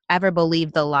you ever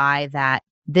believe the lie that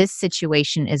this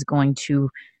situation is going to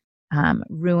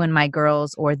ruin my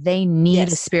girls, or they need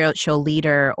a spiritual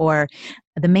leader, or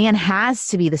the man has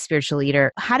to be the spiritual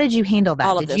leader? How did you handle that?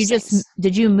 All of those things.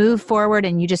 Did you move forward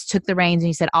and you just took the reins and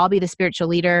you said, I'll be the spiritual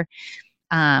leader?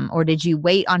 Or did you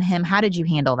wait on him? How did you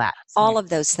handle that? All of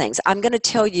those things. I'm going to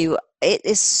tell you, it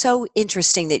is so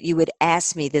interesting that you would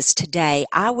ask me this today.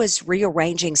 I was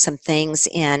rearranging some things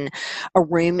in a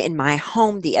room in my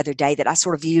home the other day that I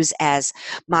sort of use as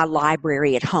my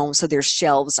library at home. So there's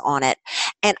shelves on it.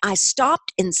 And I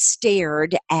stopped and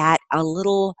stared at a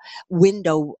little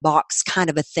window box kind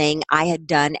of a thing I had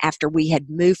done after we had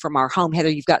moved from our home. Heather,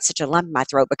 you've got such a lump in my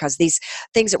throat because these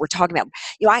things that we're talking about,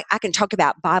 I can talk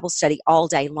about Bible study all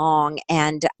day long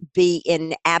and be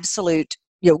in absolute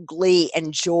glee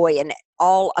and joy and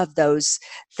all of those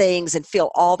things and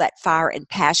feel all that fire and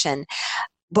passion.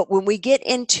 But when we get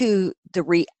into the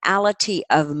reality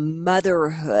of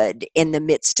motherhood in the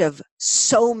midst of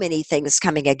so many things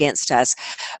coming against us,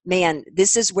 man,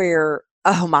 this is where,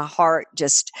 my heart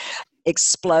just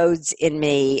explodes in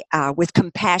me with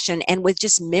compassion and with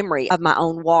just memory of my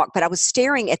own walk. But I was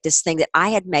staring at this thing that I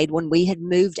had made when we had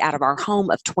moved out of our home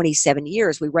of 27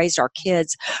 years. We raised our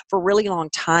kids for a really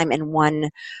long time in one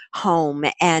home.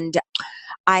 And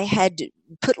I had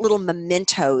put little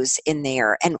mementos in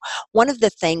there. And one of the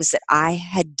things that I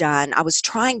had done, I was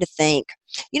trying to think,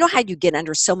 how you get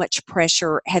under so much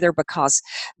pressure, Heather, because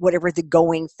whatever the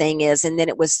going thing is, and then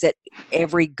it was that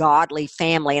every godly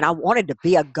family, and I wanted to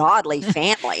be a godly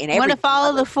family. And I want to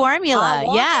follow the formula.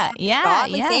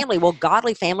 Godly family. Well,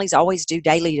 godly families always do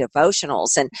daily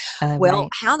devotionals. And right.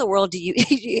 how in the world do you,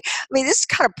 this is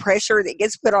kind of pressure that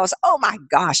gets put on us. Oh my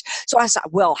gosh. So I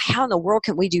thought, well, how in the world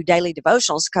can we do daily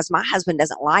devotionals? Because my husband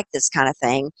doesn't like this kind of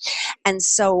thing. And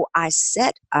so I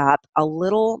set up a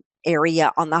little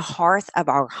area on the hearth of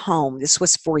our home. This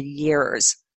was for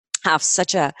years. I have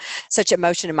such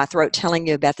emotion in my throat telling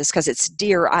you about this because it's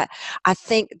dear. I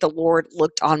think the Lord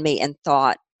looked on me and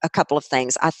thought a couple of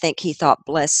things. I think he thought,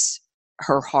 bless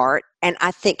her heart. And I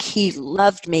think he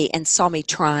loved me and saw me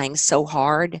trying so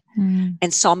hard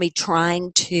and saw me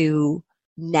trying to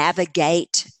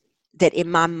navigate that in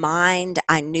my mind.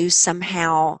 I knew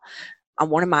somehow I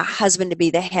wanted my husband to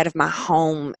be the head of my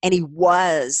home, and he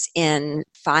was in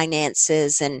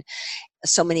finances and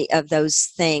so many of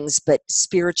those things, but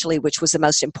spiritually, which was the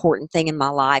most important thing in my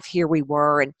life, here we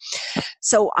were. And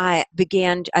so I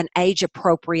began an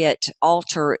age-appropriate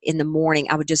altar in the morning.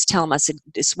 I would just tell him, I said,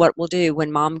 this is what we'll do.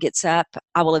 When mom gets up,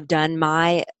 I will have done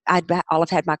I'll have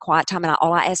had my quiet time, and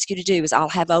all I ask you to do is I'll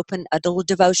have open a little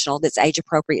devotional that's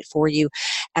age-appropriate for you,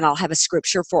 and I'll have a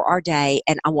scripture for our day,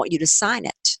 and I want you to sign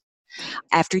it.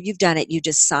 After you've done it, you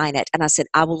just sign it. And I said,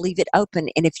 I will leave it open.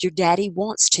 And if your daddy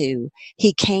wants to,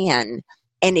 he can.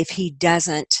 And if he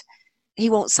doesn't, he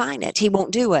won't sign it. He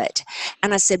won't do it.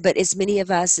 And I said, but as many of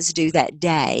us as do that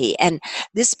day. And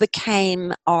this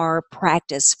became our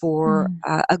practice for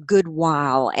a good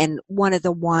while. And one of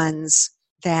the ones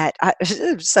that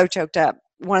I'm so choked up.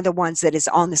 One of the ones that is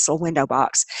on this little window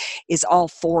box is all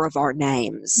four of our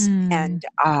names. And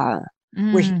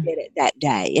where he did it that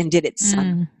day and did it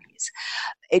Sunday.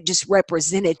 It just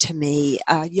represented to me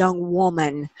a young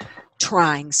woman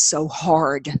trying so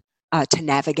hard to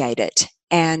navigate it.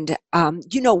 And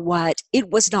you know what?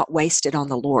 It was not wasted on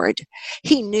the Lord.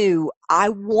 He knew I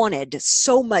wanted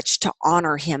so much to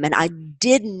honor him, and I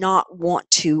did not want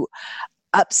to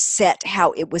upset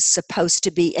how it was supposed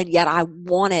to be, and yet I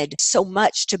wanted so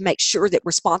much to make sure that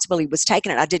responsibility was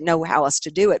taken, and I didn't know how else to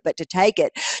do it but to take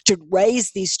it, to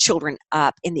raise these children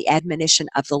up in the admonition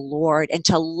of the Lord and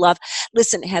to love.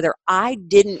 Listen, Heather, I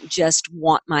didn't just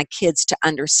want my kids to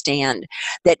understand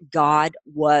that God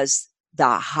was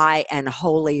the high and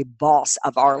holy boss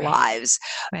of our lives.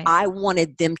 I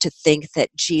wanted them to think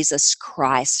that Jesus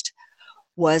Christ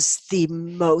was the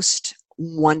most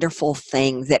wonderful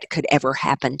thing that could ever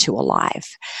happen to a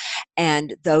life.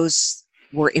 And those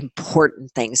were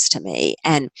important things to me.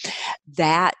 And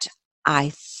that,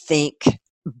 I think,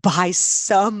 by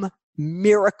some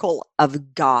miracle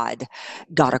of God,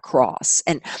 got across.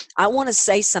 And I want to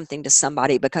say something to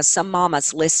somebody, because some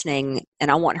mama's listening,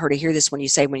 and I want her to hear this when you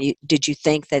say, did you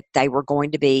think that they were going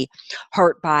to be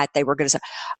hurt by it? They were going to say,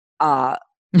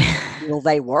 well,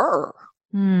 they were.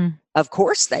 Of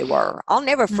course they were. I'll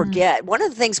never forget. One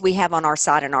of the things we have on our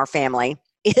side in our family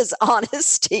is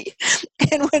honesty.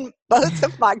 And when both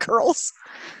of my girls,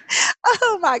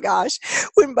 oh my gosh,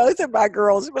 when both of my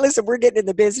girls, listen, we're getting in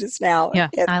the business now. Yeah,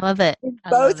 I love it.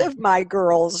 Both of my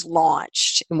girls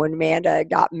launched, and when Amanda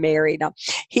got married,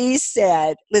 he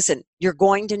said, listen, you're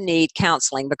going to need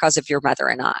counseling because of your mother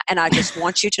and I. And I just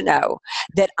want you to know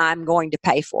that I'm going to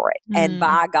pay for it. And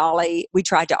by golly, we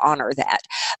tried to honor that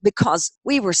because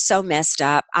we were so messed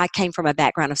up. I came from a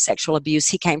background of sexual abuse.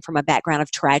 He came from a background of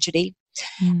tragedy.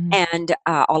 And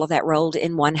all of that rolled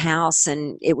in one house,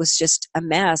 and it was just a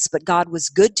mess. But God was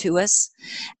good to us,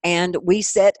 and we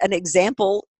set an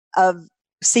example of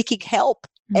seeking help.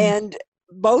 And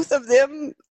both of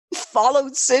them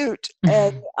followed suit.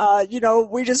 And,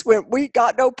 we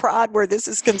got no pride where this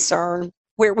is concerned.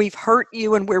 Where we've hurt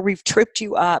you and where we've tripped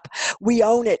you up, we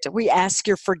own it. We ask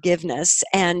your forgiveness,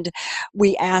 and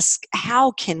we ask,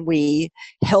 how can we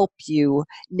help you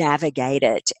navigate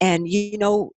it? And,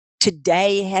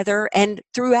 today, Heather, and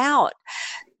throughout,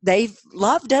 they've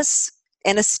loved us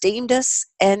and esteemed us,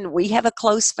 and we have a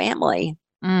close family.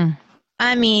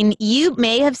 I mean, you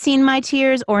may have seen my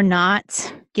tears or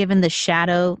not, given the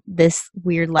shadow this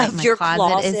weird light in my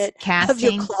closet is casting. Of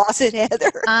your closet,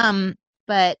 Heather.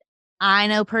 But I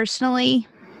know personally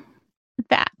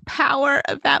that power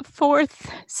of that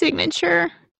fourth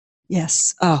signature.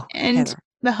 Yes. Oh, and Heather.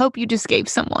 The hope you just gave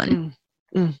someone.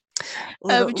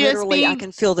 Literally, I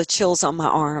can feel the chills on my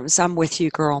arms. I'm with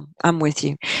you, girl. I'm with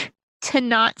you. To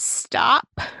not stop.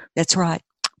 That's right.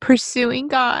 Pursuing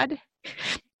God.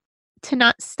 To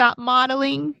not stop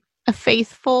modeling a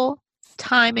faithful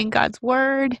time in God's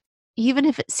word. Even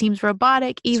if it seems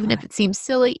robotic, even if it seems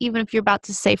silly, even if you're about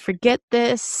to say, forget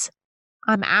this,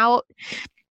 I'm out.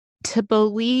 To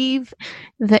believe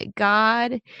that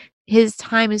God, his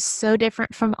time is so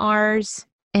different from ours.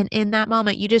 And in that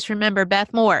moment, you just remember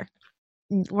Beth Moore.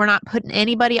 We're not putting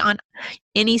anybody on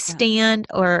any stand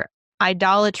or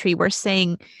idolatry. We're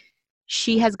saying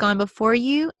she has gone before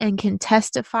you and can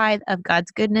testify of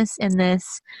God's goodness in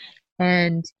this.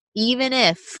 And even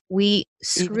if we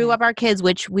screw up our kids,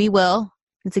 which we will,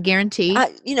 it's a guarantee.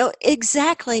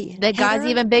 Exactly. That Heather, God's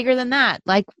even bigger than that.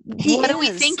 Like, what are we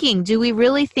thinking? Do we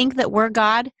really think that we're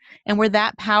God and we're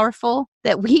that powerful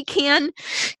that we can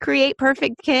create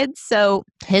perfect kids? So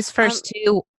his first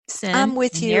two sinned. I'm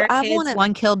with you.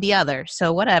 One killed the other.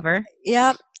 So whatever.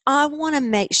 Yeah. I want to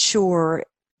make sure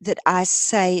that I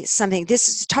say something.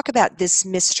 Talk about this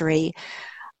mystery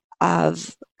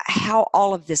of how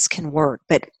all of this can work.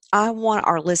 But I want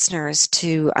our listeners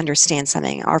to understand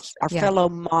something. Our fellow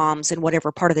moms in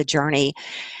whatever part of the journey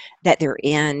that they're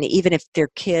in, even if their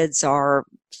kids are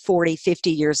 40,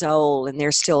 50 years old and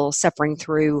they're still suffering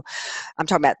through, I'm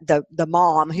talking about the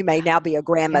mom who may now be a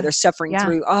grandmother suffering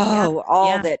through,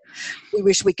 that we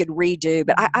wish we could redo.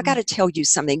 But I got to tell you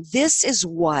something. This is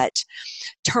what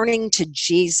turning to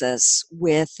Jesus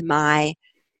with my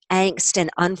angst and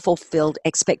unfulfilled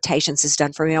expectations has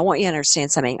done for me. I want you to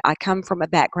understand something. I come from a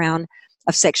background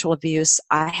of sexual abuse.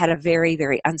 I had a very,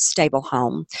 very unstable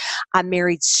home. I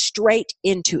married straight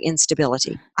into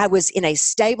instability. I was in a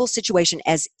stable situation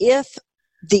as if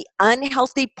the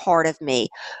unhealthy part of me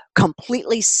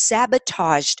completely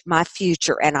sabotaged my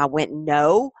future. And I went,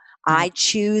 no, I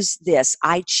choose this.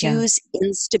 I choose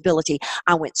instability.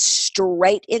 I went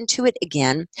straight into it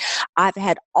again. I've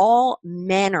had all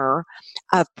manner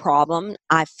of problem.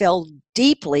 I fell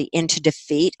deeply into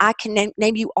defeat. I can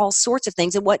name you all sorts of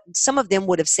things, and what some of them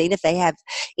would have seen if they have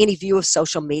any view of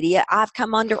social media. I've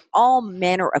come under all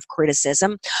manner of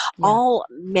criticism, all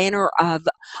manner of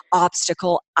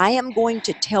obstacle. I am going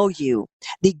to tell you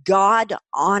the God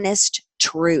honest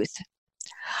truth.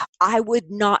 I would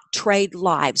not trade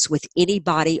lives with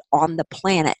anybody on the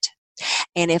planet.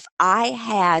 And if I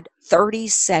had 30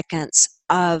 seconds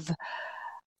of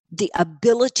the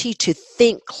ability to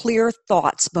think clear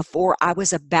thoughts before I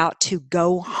was about to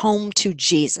go home to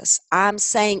Jesus, I'm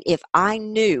saying if I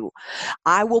knew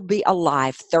I will be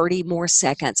alive 30 more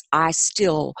seconds, I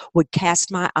still would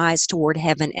cast my eyes toward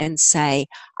heaven and say,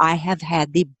 I have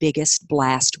had the biggest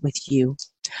blast with you.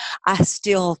 I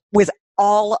still, with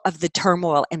all of the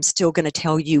turmoil, I'm still going to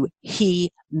tell you,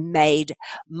 he made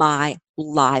my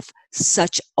life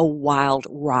such a wild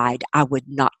ride. I would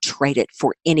not trade it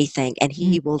for anything. And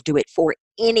he will do it for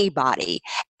anybody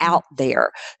out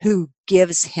there who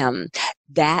gives him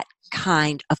that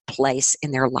kind of place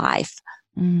in their life.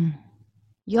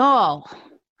 Y'all,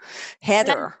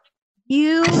 Heather,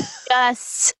 you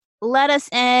just let us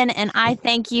in, and I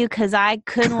thank you because I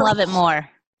couldn't love it more.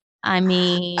 I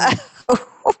mean,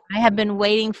 I have been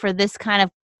waiting for this kind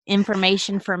of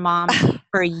information for moms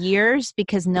for years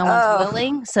because no one's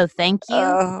willing. So thank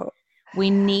you. We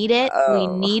need it. We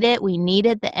need it. We need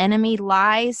it. The enemy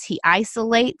lies. He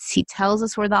isolates. He tells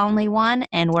us we're the only one,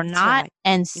 and we're not. Right.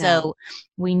 And so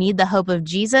we need the hope of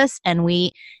Jesus, and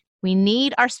we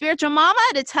need our spiritual mama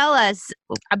to tell us,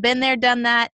 I've been there, done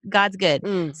that. God's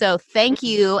good. So thank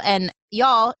you. And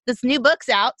y'all, this new book's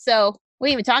out, so we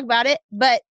didn't even talk about it,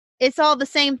 but it's all the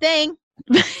same thing.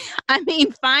 I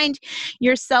mean, find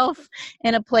yourself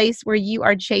in a place where you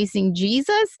are chasing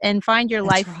Jesus and find your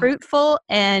life fruitful.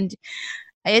 And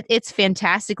it's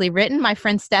fantastically written. My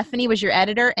friend Stephanie was your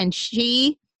editor, and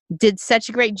she did such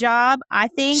a great job. I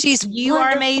think you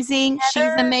are amazing.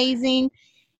 Heather. She's amazing.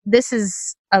 this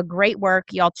is a great work.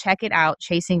 Y'all check it out,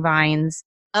 Chasing Vines.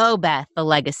 Oh, Beth, the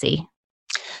legacy.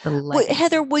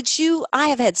 Heather, I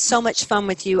have had so much fun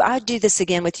with you. I'd do this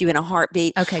again with you in a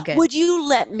heartbeat. Okay, good. Would you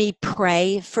let me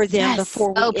pray for them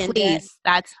before we end it?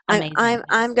 That's amazing.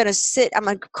 I'm going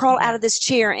to crawl out of this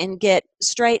chair and get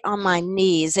straight on my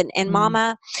knees. And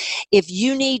Mama, if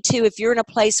you need to, if you're in a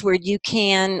place where you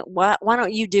can, why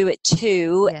don't you do it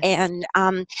too? Yes.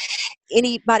 And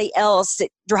anybody else that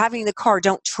driving the car,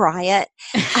 don't try it.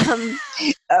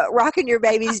 Rocking your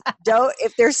babies,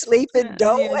 if they're sleeping,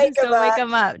 don't wake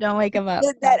them up. Don't wake them up.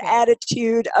 That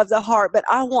attitude of the heart. But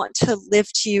I want to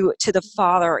lift you to the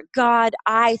Father. God,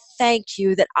 I thank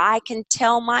you that I can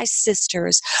tell my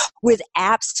sisters with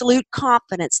absolute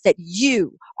confidence that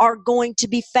you are going to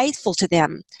be faithful to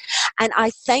them. And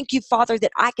I thank you, Father,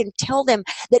 that I can tell them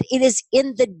that it is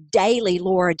in the daily,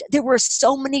 Lord. There were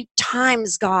so many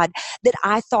times, God, that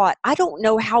I thought, I don't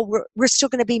know how we're still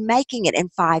going to be making it in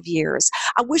 5 years.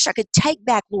 I wish I could take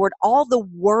back, Lord, all the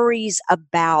worries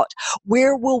about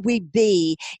where will we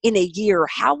be in a year?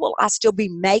 How will I still be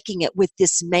making it with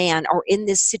this man or in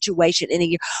this situation in a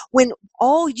year? When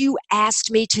all you asked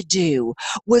me to do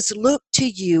was look to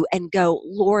you and go,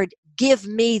 Lord, give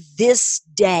me this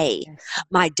day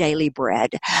my daily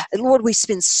bread. And Lord, we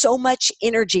spend so much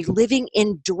energy living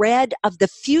in dread of the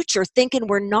future, thinking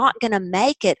we're not going to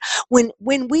make it.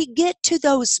 When we get to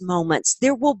those moments,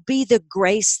 there will be the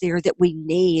grace there that we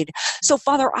need. So,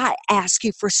 Father, I ask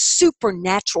you for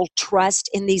supernatural trust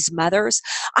in these mothers.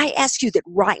 I ask you that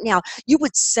right now you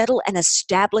would settle and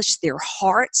establish their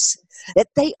hearts, that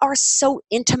they are so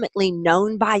intimately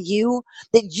known by you,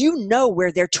 that you know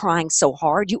where they're trying so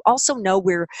hard. You also know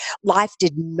where life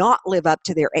did not live up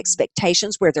to their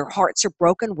expectations, where their hearts are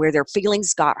broken, where their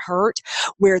feelings got hurt,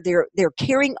 where they're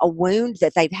carrying a wound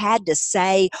that they've had to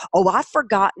say, oh, I've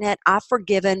forgotten it, I've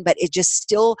forgiven, but it just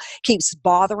still keeps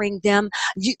bothering them.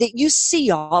 That you see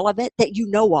all of it, that you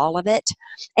know all of it,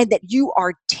 and that you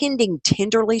are tending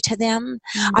tenderly to them.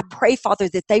 I pray, Father,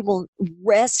 that they will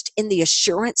rest in the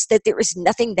assurance that there is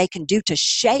nothing they can do to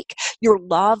shake your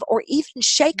love or even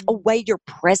shake away your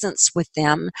presence with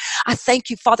them. I thank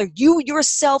you, Father. You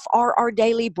yourself are our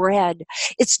daily bread.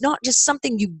 It's not just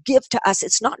something you give to us.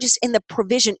 It's not just in the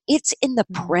provision. It's in the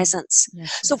presence.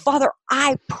 Yes, so, Father,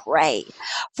 I pray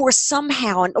for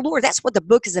somehow, and Lord, that's what the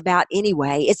book is about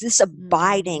anyway, is this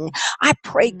abiding. I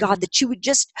pray, God, that you would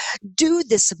just do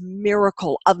this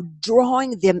miracle of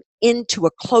drawing them into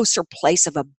a closer place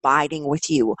of abiding with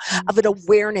you, of an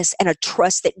awareness and a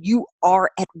trust that you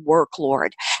are at work,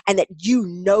 Lord, and that you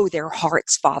know their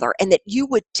hearts, Father, and that you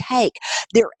would take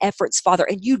their efforts, Father,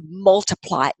 and you'd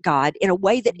multiply it, God, in a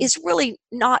way that is really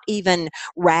not even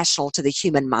rational to the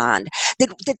human mind,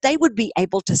 that they would be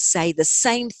able to say the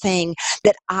same thing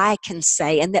that I can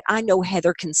say and that I know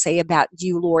Heather can say about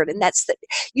you, Lord, and that's that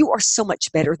you are so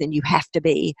much better than you have to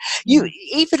be. You,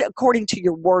 even according to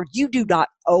your word, you do not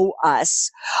owe us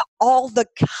all the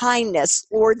kindness,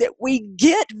 Lord, that we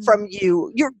get from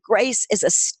you. Your grace is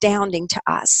astounding to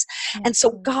us. And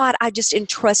so, God, I just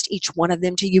entrust each one of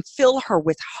them to you. Fill her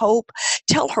with hope.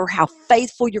 Tell her how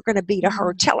faithful you're going to be to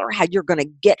her. Tell her how you're going to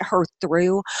get her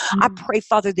through. I pray,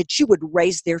 Father, that you would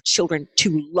raise their children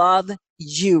to love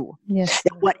you. Yes.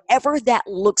 That whatever that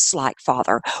looks like,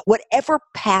 Father, whatever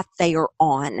path they are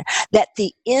on, that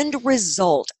the end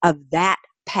result of that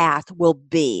path will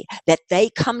be that they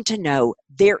come to know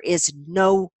there is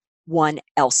no one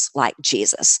else like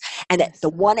Jesus, and that the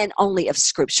one and only of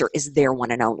Scripture is their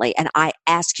one and only. And I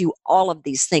ask you all of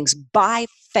these things by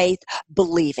faith,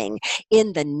 believing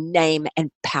in the name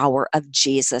and power of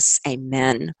Jesus.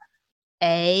 Amen.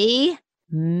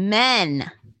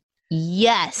 Amen.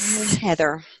 Yes.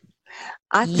 Heather.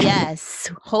 Yes.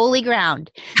 Holy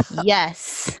ground.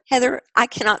 Yes. Heather, I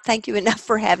cannot thank you enough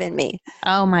for having me.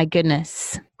 Oh my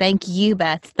goodness. Thank you,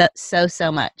 Beth, so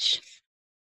much.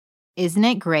 Isn't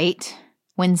it great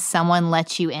when someone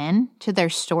lets you in to their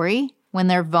story, when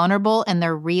they're vulnerable and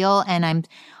they're real? And I'm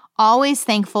always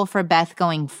thankful for Beth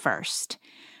going first.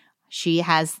 She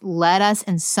has led us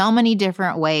in so many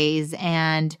different ways,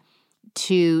 and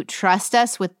to trust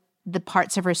us with the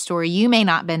parts of her story you may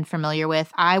not have been familiar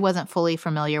with, I wasn't fully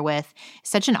familiar with.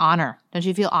 Such an honor. Don't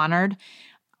you feel honored?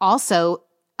 Also,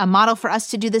 a model for us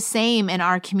to do the same in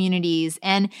our communities.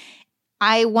 And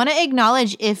I want to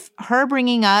acknowledge if her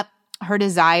bringing up her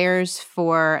desires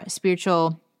for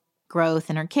spiritual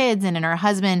growth in her kids and in her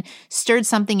husband stirred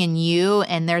something in you,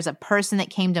 and there's a person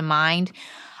that came to mind,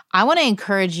 I want to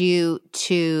encourage you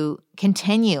to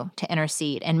continue to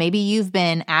intercede. And maybe you've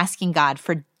been asking God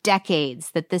for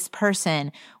decades that this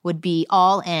person would be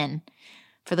all in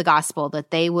for the gospel,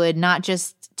 that they would not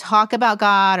just talk about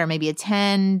God or maybe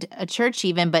attend a church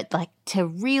even, but like to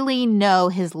really know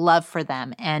his love for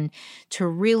them and to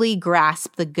really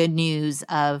grasp the good news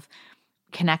of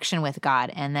connection with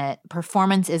God, and that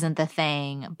performance isn't the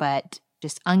thing, but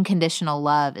just unconditional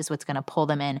love is what's going to pull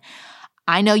them in.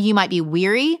 I know you might be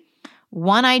weary.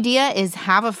 One idea is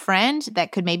have a friend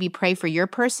that could maybe pray for your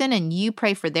person and you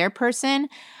pray for their person.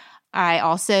 I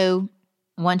also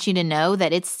want you to know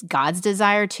that it's God's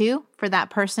desire too for that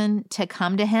person to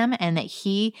come to him, and that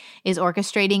he is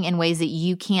orchestrating in ways that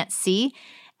you can't see,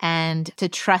 and to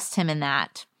trust him in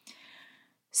that.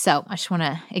 So I just want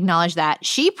to acknowledge that.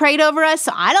 She prayed over us,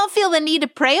 so I don't feel the need to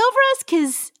pray over us,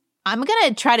 because I'm going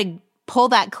to try to pull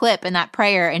that clip and that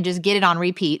prayer and just get it on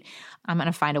repeat. I'm going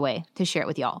to find a way to share it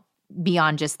with y'all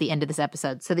beyond just the end of this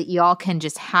episode, so that y'all can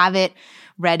just have it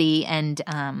ready and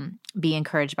be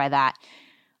encouraged by that.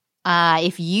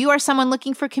 If you are someone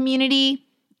looking for community,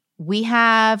 we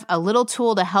have a little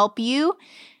tool to help you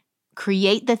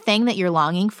create the thing that you're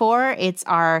longing for. It's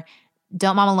our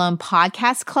Don't Mom Alone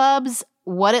podcast clubs.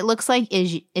 What it looks like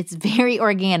is it's very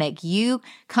organic. You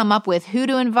come up with who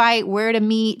to invite, where to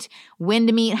meet, when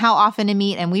to meet, how often to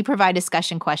meet, and we provide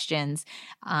discussion questions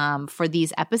for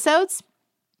these episodes.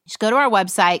 Just go to our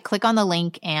website, click on the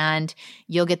link, and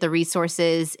you'll get the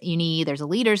resources you need. There's a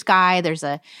leader's guide. There's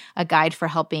a guide for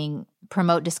helping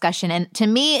promote discussion. And to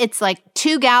me, it's like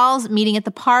two gals meeting at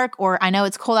the park, or I know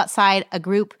it's cold outside. A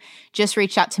group just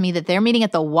reached out to me that they're meeting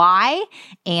at the Y,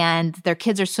 and their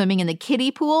kids are swimming in the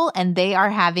kiddie pool, and they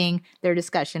are having their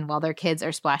discussion while their kids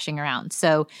are splashing around.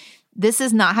 So this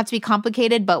does not have to be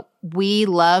complicated, but we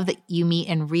love that you meet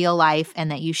in real life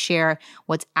and that you share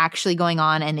what's actually going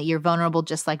on and that you're vulnerable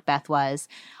just like Beth was.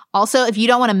 Also, if you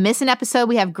don't want to miss an episode,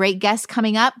 we have great guests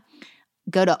coming up.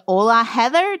 Go to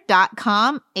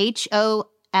holaheather.com,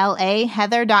 HOLA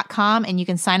Heather.com, and you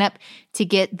can sign up to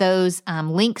get those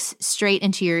links straight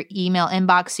into your email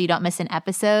inbox so you don't miss an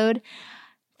episode.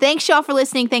 Thanks, y'all, for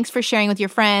listening. Thanks for sharing with your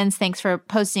friends. Thanks for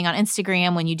posting on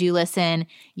Instagram when you do listen.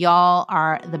 Y'all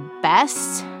are the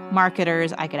best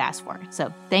marketers I could ask for.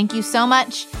 So thank you so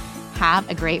much. Have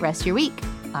a great rest of your week.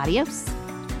 Adios.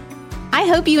 I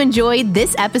hope you enjoyed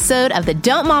this episode of the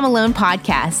Don't Mom Alone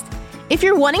podcast. If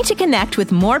you're wanting to connect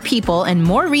with more people and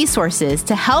more resources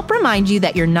to help remind you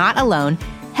that you're not alone,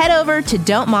 head over to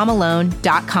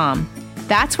don'tmomalone.com.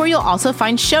 That's where you'll also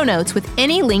find show notes with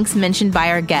any links mentioned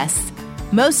by our guests.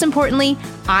 Most importantly,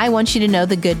 I want you to know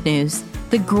the good news,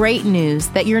 the great news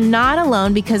that you're not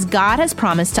alone, because God has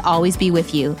promised to always be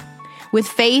with you. With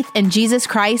faith in Jesus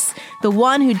Christ, the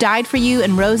one who died for you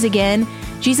and rose again,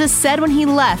 Jesus said when he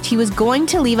left, he was going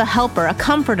to leave a helper, a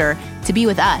comforter, to be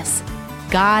with us.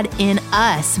 God in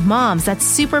us. Moms, that's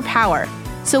superpower.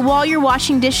 So while you're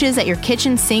washing dishes at your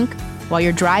kitchen sink, while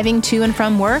you're driving to and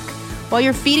from work, while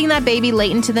you're feeding that baby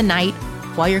late into the night,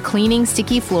 while you're cleaning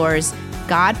sticky floors,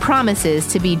 God promises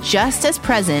to be just as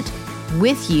present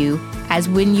with you as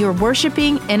when you're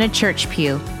worshiping in a church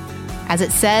pew. As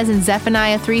it says in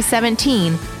Zephaniah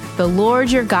 3:17, the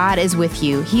Lord your God is with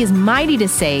you. He is mighty to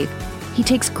save. He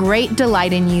takes great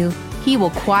delight in you. He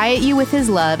will quiet you with his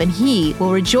love, and he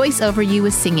will rejoice over you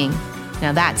with singing.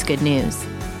 Now that's good news.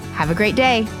 Have a great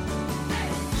day.